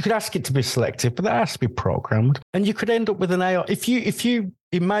could ask it to be selective, but that has to be programmed. And you could end up with an AI. If you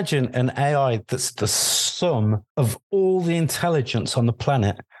imagine an AI that's the sum of all the intelligence on the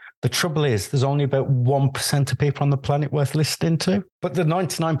planet, the trouble is there's only about 1% of people on the planet worth listening to. But the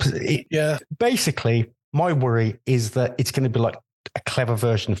 99%, yeah. Basically, my worry is that it's going to be like a clever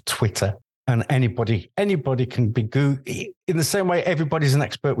version of Twitter. And anybody can be Google. In the same way, everybody's an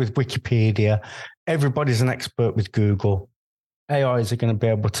expert with Wikipedia. Everybody's an expert with Google. AIs are going to be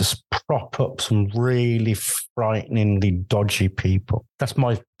able to prop up some really frighteningly dodgy people. That's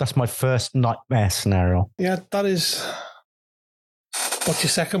my first nightmare scenario. Yeah, that is. What's your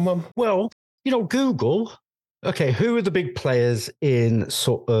second one? Well, Google. Okay, who are the big players in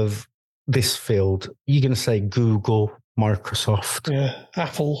sort of this field? You're going to say Google, Microsoft, yeah,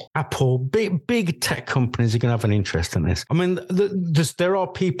 Apple, big tech companies are going to have an interest in this. I mean, there are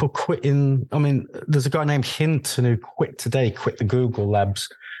people quitting. I mean, there's a guy named Hinton who quit the Google labs.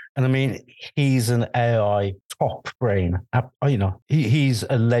 And I mean, he's an AI top brain. He's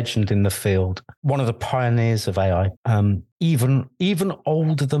a legend in the field, one of the pioneers of AI, even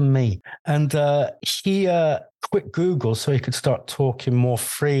older than me. And he quit Google so he could start talking more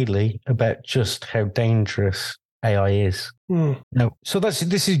freely about just how dangerous AI is. No. So this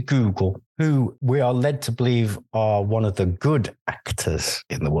is Google, who we are led to believe are one of the good actors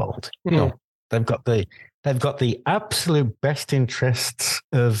in the world. They've got the absolute best interests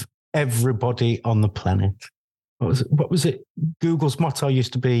of everybody on the planet. What was it? Google's motto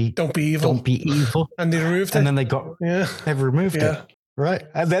used to be "Don't be evil." Don't be evil. And they removed it. And then they've removed it. Right.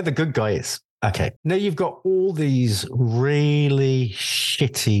 And they're the good guys. Okay. Now you've got all these really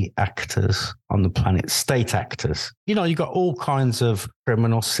shitty actors on the planet, state actors. You've got all kinds of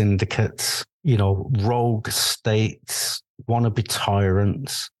criminal syndicates, rogue states, wannabe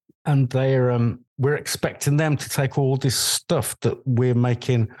tyrants. And we're expecting them to take all this stuff that we're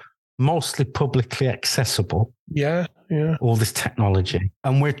making mostly publicly accessible. Yeah. All this technology.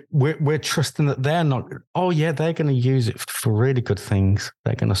 And we're trusting that they're not, they're going to use it for really good things.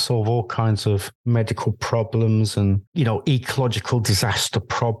 They're going to solve all kinds of medical problems and, ecological disaster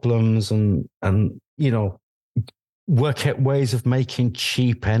problems and work out ways of making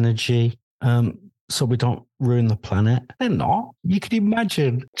cheap energy so we don't ruin the planet. They're not. You can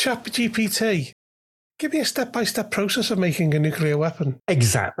imagine. ChatGPT. Give me a step-by-step process of making a nuclear weapon.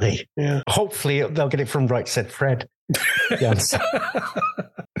 Exactly. Yeah. Hopefully they'll get it from Right Said Fred. Yes.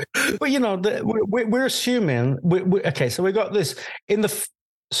 But we're assuming. Okay, so we got this in the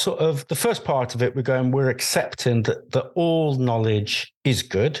sort of the first part of it. We're accepting that all knowledge is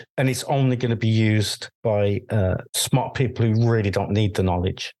good, and it's only going to be used by smart people who really don't need the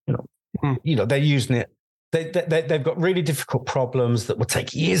knowledge. They're using it. They've got really difficult problems that will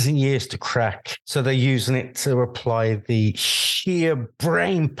take years and years to crack. So they're using it to apply the sheer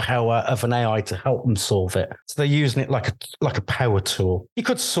brain power of an AI to help them solve it. So they're using it like a power tool. You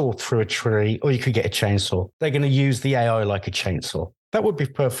could saw through a tree or you could get a chainsaw. They're going to use the AI like a chainsaw. That would be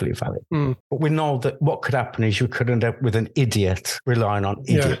perfectly valid. But we know that what could happen is you could end up with an idiot relying on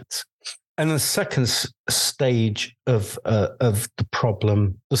idiots. And the second stage of the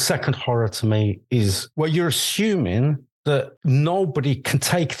problem, the second horror to me is, you're assuming that nobody can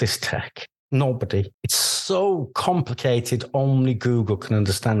take this tech. Nobody. It's so complicated, only Google can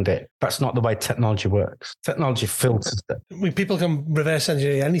understand it. That's not the way technology works. Technology filters it. People can reverse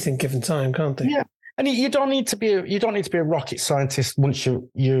engineer anything given time, can't they? Yeah. And you don't need to be a rocket scientist once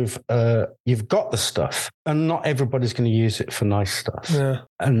you've got the stuff, and not everybody's going to use it for nice stuff. Yeah.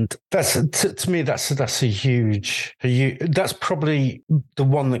 And that's to me that's a huge. That's probably the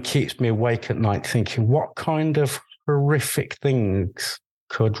one that keeps me awake at night, thinking what kind of horrific things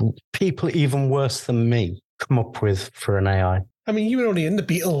could people even worse than me come up with for an AI? I mean, you were only in the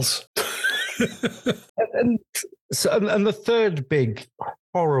Beatles. and the third big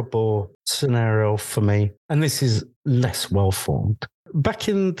horrible scenario for me, and this is less well formed. Back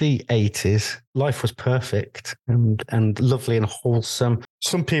in the 80s, life was perfect and lovely and wholesome.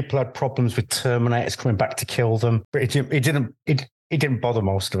 Some people had problems with Terminators coming back to kill them, but it didn't bother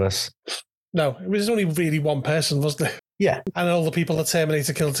most of us. No, it was only really one person, wasn't it? Yeah. And all the people that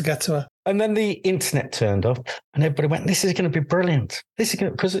Terminator killed to get to her. And then the internet turned up and everybody went, this is going to be brilliant. This is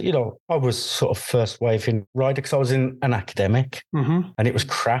going because, I was sort of first wave in rider because I was in an academic and it was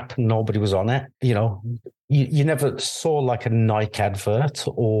crap and nobody was on it. You never saw like a Nike advert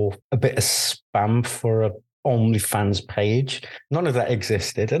or a bit of spam for a OnlyFans page. None of that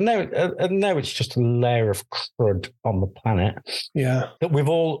existed. And now it's just a layer of crud on the planet. Yeah. That we've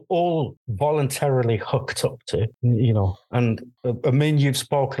all voluntarily hooked up to, And I mean, you've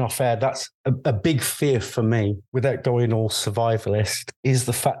spoken off air. That's a big fear for me, without going all survivalist, is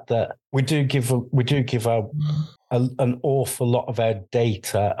the fact that we do give an awful lot of our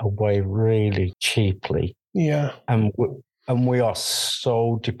data away really cheaply. Yeah. And we are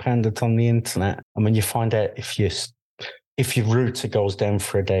so dependent on the internet. I mean, you find out if your router goes down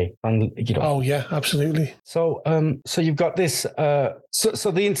for a day, and Oh yeah, absolutely. So you've got this.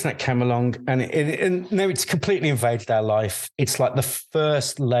 So the internet came along, and now it's completely invaded our life. It's like the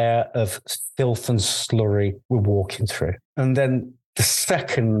first layer of filth and slurry we're walking through, and then the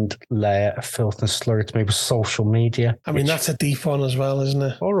second layer of filth and slurry to me was social media. I mean, that's a deep one as well, isn't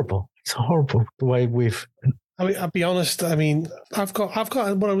it? Horrible. It's horrible the way we've. I mean, I'll be honest. I mean, I've got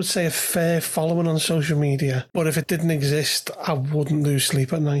what I would say a fair following on social media. But if it didn't exist, I wouldn't lose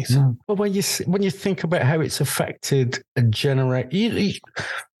sleep at night. No. But when you think about how it's affected a generation,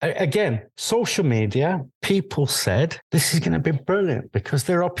 again, social media, people said this is going to be brilliant because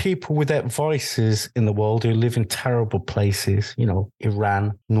there are people without voices in the world who live in terrible places.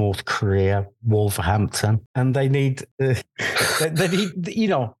 Iran, North Korea, Wolverhampton, and they need, and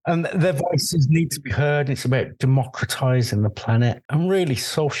their voices need to be heard. It's about democratizing the planet, and really,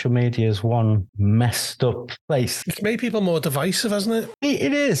 social media is one messed up place. It's made people more divisive, hasn't it?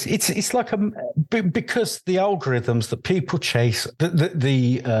 It is. It's like because the algorithms that people chase,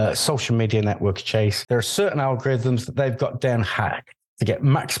 the social media networks chase, there are certain algorithms that they've got down hacked to get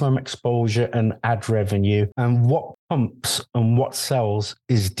maximum exposure and ad revenue. And what pumps and what sells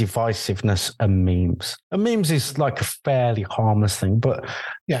is divisiveness and memes. And memes is like a fairly harmless thing, but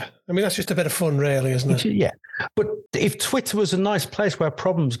yeah, I mean, that's just a bit of fun, really, isn't it? Yeah. But if Twitter was a nice place where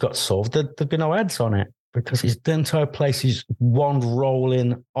problems got solved, there'd be no ads on it. Because the entire place is one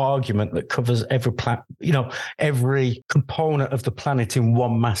rolling argument that covers every component of the planet in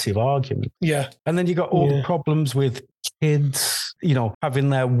one massive argument. Yeah. And then you got all the problems with kids, having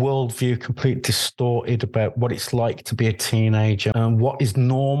their worldview completely distorted about what it's like to be a teenager and what is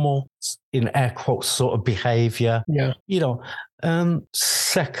normal in air quotes sort of behavior. Yeah.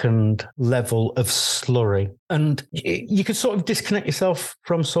 Second level of slurry. And you could sort of disconnect yourself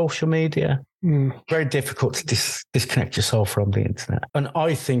from social media. Very difficult to disconnect yourself from the internet. And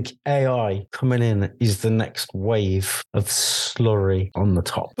I think AI coming in is the next wave of slurry on the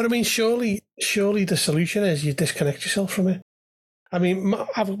top. But I mean, surely the solution is you disconnect yourself from it. I mean,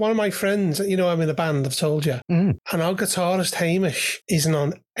 one of my friends, I'm in a band, I've told you, and our guitarist Hamish isn't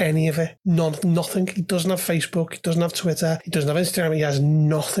on any of it. Nothing. He doesn't have Facebook. He doesn't have Twitter. He doesn't have Instagram. He has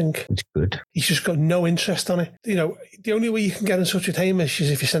nothing. It's good. He's just got no interest on it. The only way you can get in touch with Hamish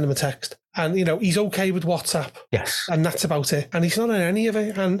is if you send him a text. And, he's okay with WhatsApp. Yes. And that's about it. And he's not on any of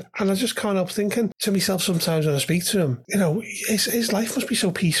it. And I just can't help thinking to myself sometimes when I speak to him, his life must be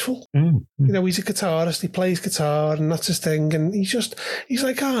so peaceful. He's a guitarist. He plays guitar and that's his thing. And he's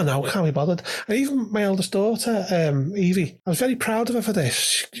like, oh, no, can't be bothered. And even my eldest daughter, Evie, I was very proud of her for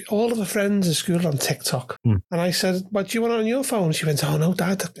this. All of her friends in school are on TikTok. And I said, what do you want on your phone? She went, oh, no,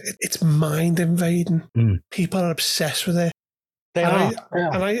 Dad, it's mind invading. People are obsessed with it. They are.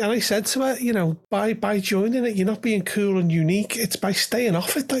 And I said to her, by joining it, you're not being cool and unique. It's by staying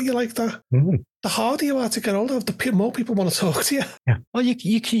off it that you like that. The harder you are to get hold of, the more people want to talk to you. Yeah. Well,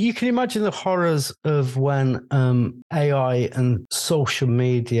 you can imagine the horrors of when AI and social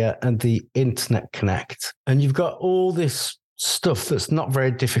media and the internet connect, and you've got all this stuff that's not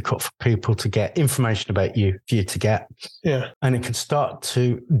very difficult for people to get information about you for you to get. Yeah. And it can start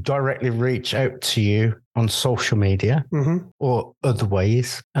to directly reach out to you on social media or other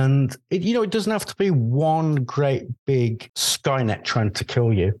ways. And it doesn't have to be one great big Skynet trying to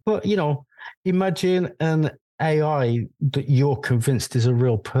kill you. But, imagine an AI that you're convinced is a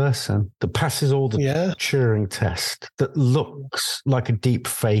real person that passes all the Turing test, that looks like a deep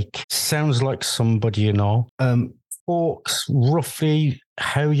fake, sounds like somebody talks roughly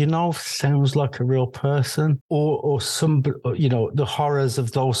how sounds like a real person, or some, the horrors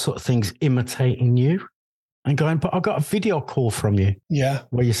of those sort of things imitating you, and going, but I got a video call from you,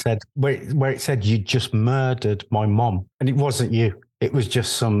 where you said where it said you just murdered my mom, and it wasn't you. It was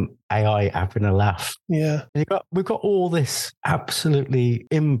just some AI having a laugh. Yeah. We've got all this absolutely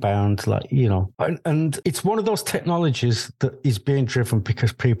inbound, and it's one of those technologies that is being driven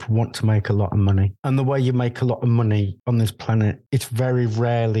because people want to make a lot of money. And the way you make a lot of money on this planet, it's very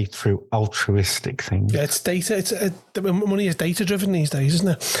rarely through altruistic things. Yeah, it's data. Money is data driven these days, isn't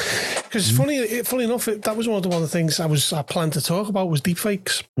it? Because funny enough, that was one of the things I planned to talk about was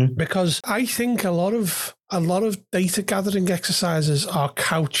deepfakes, because I think a lot of data gathering exercises are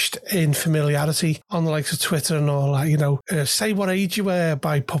couched in familiarity on the likes of Twitter and all that. Say what age you were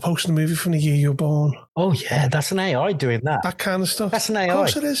by posting a movie from the year you were born. Oh yeah, that's an AI doing that. That kind of stuff. That's an AI. Of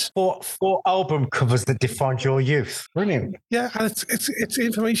course it is. Four album covers that defined your youth. Brilliant. Yeah, and it's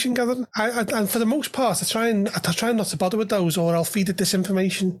information gathering. And for the most part, I try not to bother with those, or I'll feed it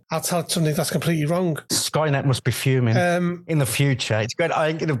disinformation. I'll tell it something that's completely wrong. Skynet must be fuming in the future. It's going, I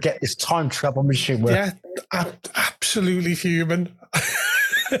ain't going to get this time travel machine. Yeah, absolutely human.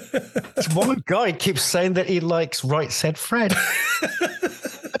 One guy keeps saying that he likes Right Said Fred.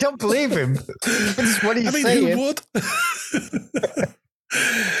 I don't believe him. That's what he's saying. Who would?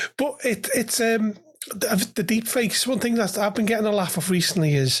 But it's the deep fakes. One thing that I've been getting a laugh of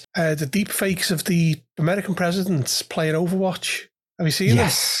recently is the deep fakes of the American presidents playing Overwatch. Have you seen them?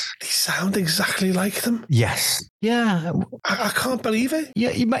 They sound exactly like them. Yes. Yeah. I can't believe it.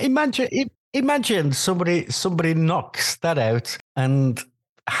 Yeah. Imagine somebody knocks that out and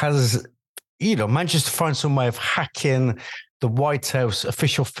has, manages to find some way of hacking the White House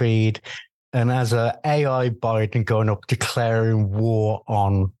official feed and as a AI Biden going up declaring war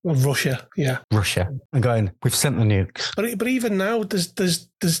on Russia. Yeah. Russia and going, we've sent the nukes. But even now,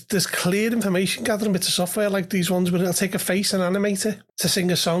 there's clear information gathering bits of software like these ones where it'll take a face and animate it to sing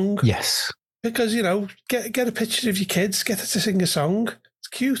a song. Yes. Because, get a picture of your kids, get it to sing a song. It's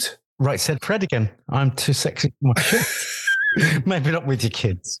cute. Right Said Fred again. I'm too sexy for my kids. Maybe not with your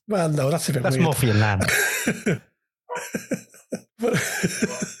kids. Well, no, that's a bit That's weird. more for your nan.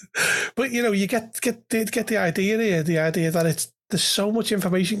 But you get the idea here. The idea that there's so much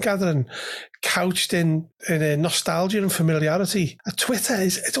information gathering couched in a nostalgia and familiarity. Twitter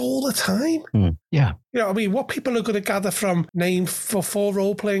it's all the time. Yeah. What people are going to gather from name for 4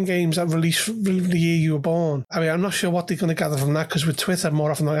 role-playing games that released the year you were born. I'm not sure what they're going to gather from that, because with Twitter,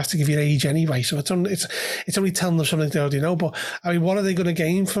 more often they have to give you an age anyway. So it's only telling them something they already know. But what are they going to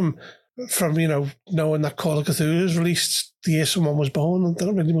gain from knowing that Call of Cthulhu was released the year someone was born? They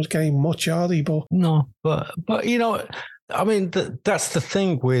don't really much gain much, are they? But no, but that's the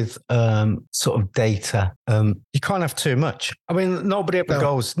thing with sort of data. You can't have too much. Nobody ever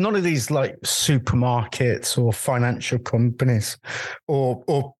goes, none of these like supermarkets or financial companies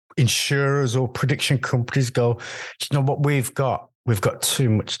or insurers or prediction companies go, you know what, we've got too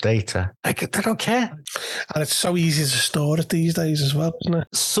much data. They don't care. And it's so easy to store it these days as well, isn't it?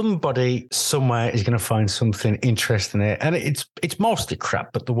 Somebody somewhere is going to find something interesting in it. And it's mostly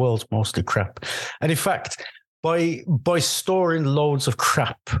crap, but the world's mostly crap. And in fact, by storing loads of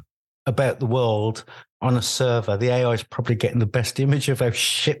crap about the world on a server, the AI is probably getting the best image of how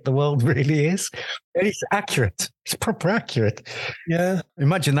shit the world really is. And it's accurate. It's proper accurate. Yeah.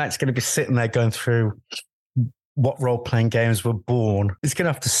 Imagine that's going to be sitting there going through what role-playing games were born. It's going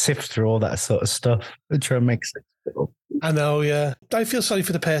to have to sift through all that sort of stuff and try and make sense of it. I know, yeah. I feel sorry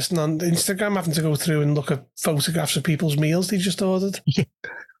for the person on Instagram having to go through and look at photographs of people's meals they just ordered. Yeah.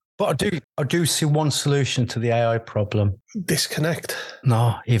 But I do see one solution to the AI problem. Disconnect.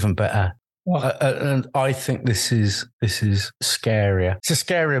 No, even better. And I think this is scarier. It's a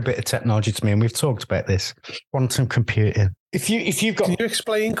scarier bit of technology to me, and we've talked about this. Quantum computing. If you've got, can you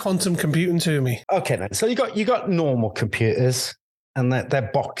explain quantum computing to me? Okay, then. So you got normal computers, and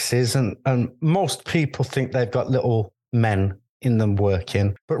they're boxes, and most people think they've got little men in them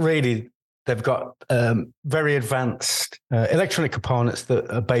working, but really they've got very advanced electronic components that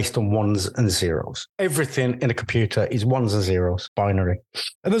are based on ones and zeros. Everything in a computer is ones and zeros, binary.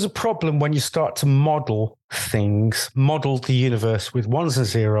 And there's a problem when you start to model the universe with ones and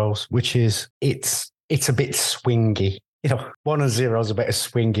zeros, which is it's a bit swingy. 1 and 0 is about as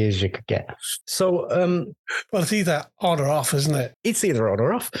swingy as you could get. So, well, it's either on or off, isn't it? It's either on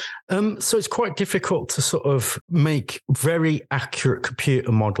or off. So it's quite difficult to sort of make very accurate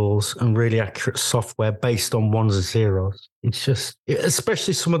computer models and really accurate software based on ones and zeros. It's just,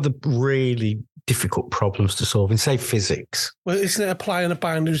 especially some of the really difficult problems to solve in, say, physics. Well, isn't it applying a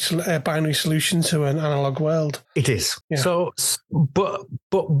binary solution to an analog world? It is. Yeah. So, but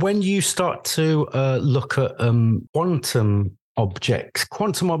when you start to look at quantum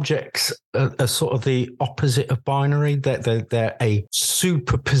objects are sort of the opposite of binary. They're a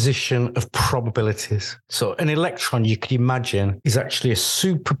superposition of probabilities. So an electron, you could imagine, is actually a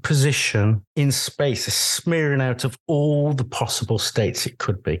superposition in space, a smearing out of all the possible states it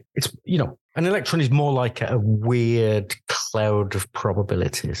could be. It's, an electron is more like a weird cloud of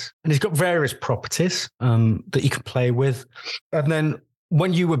probabilities. And it's got various properties that you can play with. And then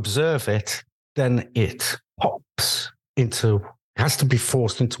when you observe it, then it pops has to be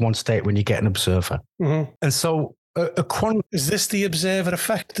forced into one state when you get an observer. Mm-hmm. And so a quantum... Is this the observer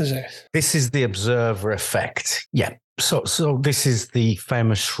effect, is it? This is the observer effect, yeah. So this is the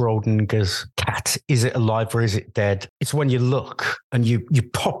famous Schrodinger's cat. Is it alive or is it dead? It's when you look and you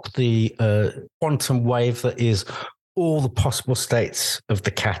pop the quantum wave that is all the possible states of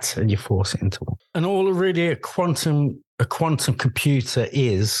the cat and you force it into one. And all really a quantum computer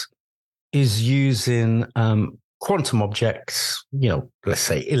is using quantum objects, let's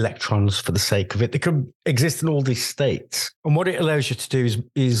say electrons for the sake of it. They could exist in all these states. And what it allows you to do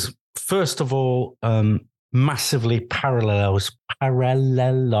is first of all, massively parallelize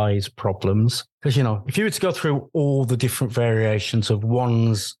problems. Because, if you were to go through all the different variations of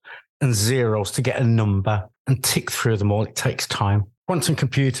ones and zeros to get a number and tick through them all, it takes time. Quantum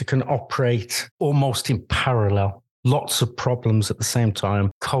computer can operate almost in parallel. Lots of problems at the same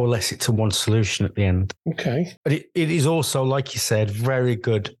time, coalesce it to one solution at the end. Okay. But it is also, like you said, very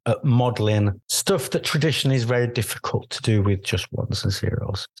good at modeling stuff that traditionally is very difficult to do with just ones and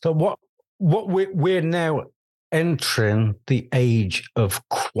zeros. So what we're now entering the age of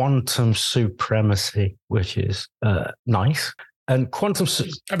quantum supremacy, which is nice. And quantum...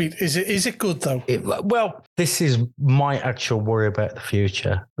 I mean, is it good, though? Well, this is my actual worry about the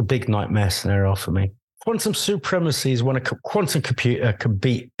future, a big nightmare scenario for me. Quantum supremacy is when a quantum computer can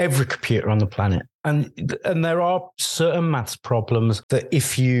beat every computer on the planet. And there are certain maths problems that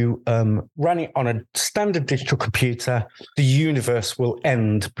if you run it on a standard digital computer, the universe will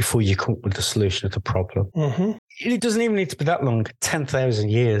end before you come up with the solution of the problem. Mm-hmm. It doesn't even need to be that long,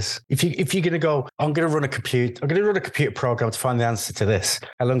 10,000 years. If you're going to go, I'm going to run a computer program to find the answer to this.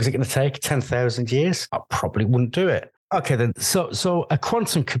 How long is it going to take? 10,000 years? I probably wouldn't do it. Okay, then. So a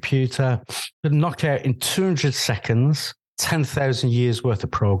quantum computer could knock out in 200 seconds, 10,000 years worth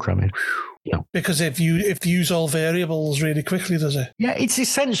of programming. Yeah. Because if you use all variables really quickly, does it? Yeah, it's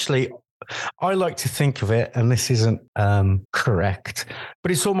essentially, I like to think of it, and this isn't correct,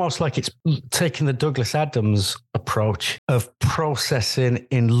 but it's almost like it's taking the Douglas Adams approach of processing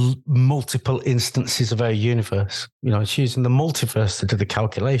in multiple instances of our universe. It's using the multiverse to do the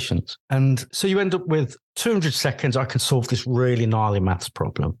calculations. And so you end up with 200 seconds, I can solve this really gnarly maths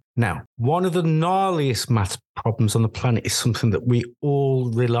problem. Now, one of the gnarliest maths problems on the planet is something that we all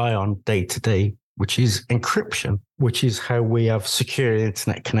rely on day to day, which is encryption, which is how we have secure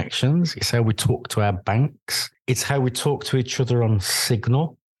internet connections. It's how we talk to our banks. It's how we talk to each other on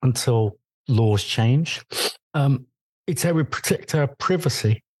Signal until laws change. It's how we protect our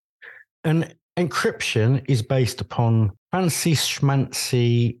privacy. And encryption is based upon fancy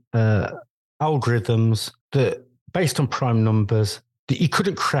schmancy algorithms that, based on prime numbers, that you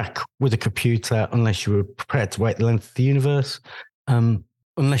couldn't crack with a computer unless you were prepared to wait the length of the universe.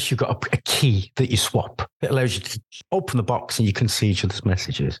 Unless you've got a key that you swap that allows you to open the box and you can see each other's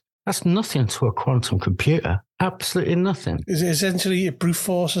messages. That's nothing to a quantum computer. Absolutely nothing. Is it essentially it brute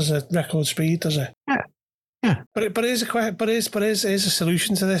forces at record speed, does it? Yeah. But here's a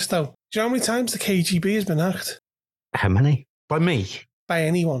solution to this, though. Do you know how many times the KGB has been hacked? How many? By me? By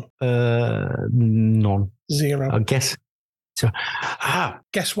anyone? None. 0. I guess. So,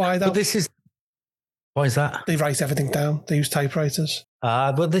 guess why, though? But why is that? They write everything down. They use typewriters.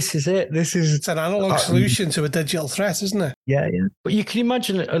 But this is it. It's an analog solution to a digital threat, isn't it? Yeah. But you can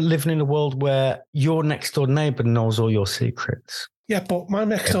imagine living in a world where your next door neighbor knows all your secrets. Yeah, but my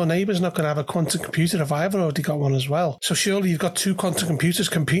next door neighbour's not going to have a quantum computer if I've already got one as well. So surely you've got two quantum computers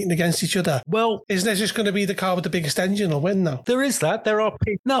competing against each other. Well, isn't there just going to be the car with the biggest engine will win, though? There is that. There are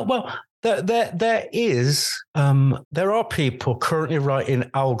people. No, well, There are people currently writing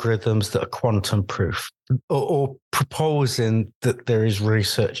algorithms that are quantum proof or proposing that there is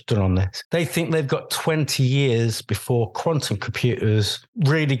research done on this. They think they've got 20 years before quantum computers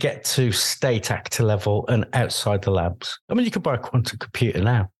really get to state actor level and outside the labs. I mean, you could buy a quantum computer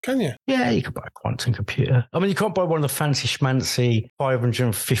now. Can you? Yeah, you could buy a quantum computer. I mean, you can't buy one of the fancy schmancy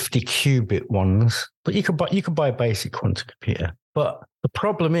 550 qubit ones, but you could buy a basic quantum computer. But the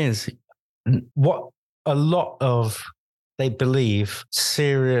problem is, what a lot of they believe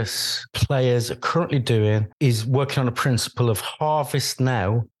serious players are currently doing is working on a principle of harvest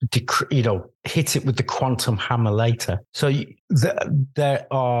now, hit it with the quantum hammer later. So there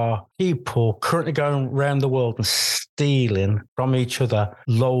are people currently going around the world and stealing from each other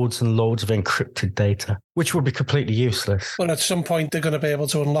loads and loads of encrypted data, which would be completely useless. Well, at some point, they're going to be able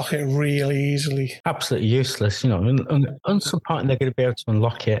to unlock it really easily. Absolutely useless, and at some point they're going to be able to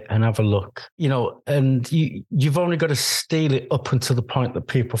unlock it and have a look, and you've only got to steal it up until the point that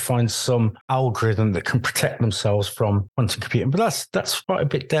people find some algorithm that can protect themselves from quantum computing. But that's quite a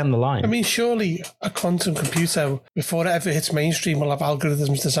bit down the line. I mean, surely a quantum computer, before it ever hits mainstream, will have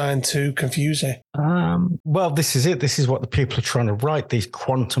algorithms designed to confuse it. Well, this is it. This is what the people are trying to write, these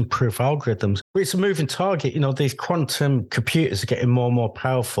quantum proof algorithms. But it's a moving target. These quantum computers are getting more and more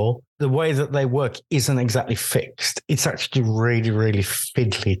powerful. The way that they work isn't exactly fixed. It's actually really, really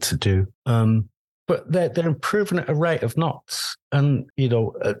fiddly to do. But they're improving at a rate of knots. And,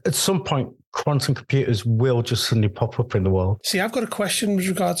 at some point, quantum computers will just suddenly pop up in the world. See, I've got a question with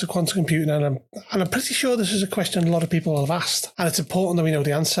regards to quantum computing, and I'm pretty sure this is a question a lot of people have asked, and it's important that we know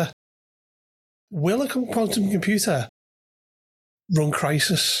the answer. Will a quantum computer run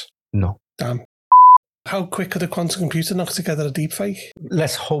Crysis? No. Damn. How quick could a quantum computer knock together a deepfake?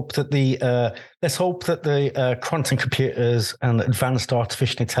 Let's hope that the quantum computers and advanced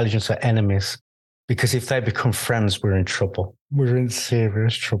artificial intelligence are enemies. Because if they become friends, we're in trouble. We're in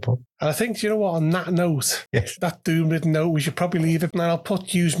serious trouble. And I think, on that note, yes, that doom-ridden note, we should probably leave it. And I'll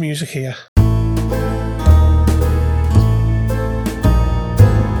put Hugh's music here.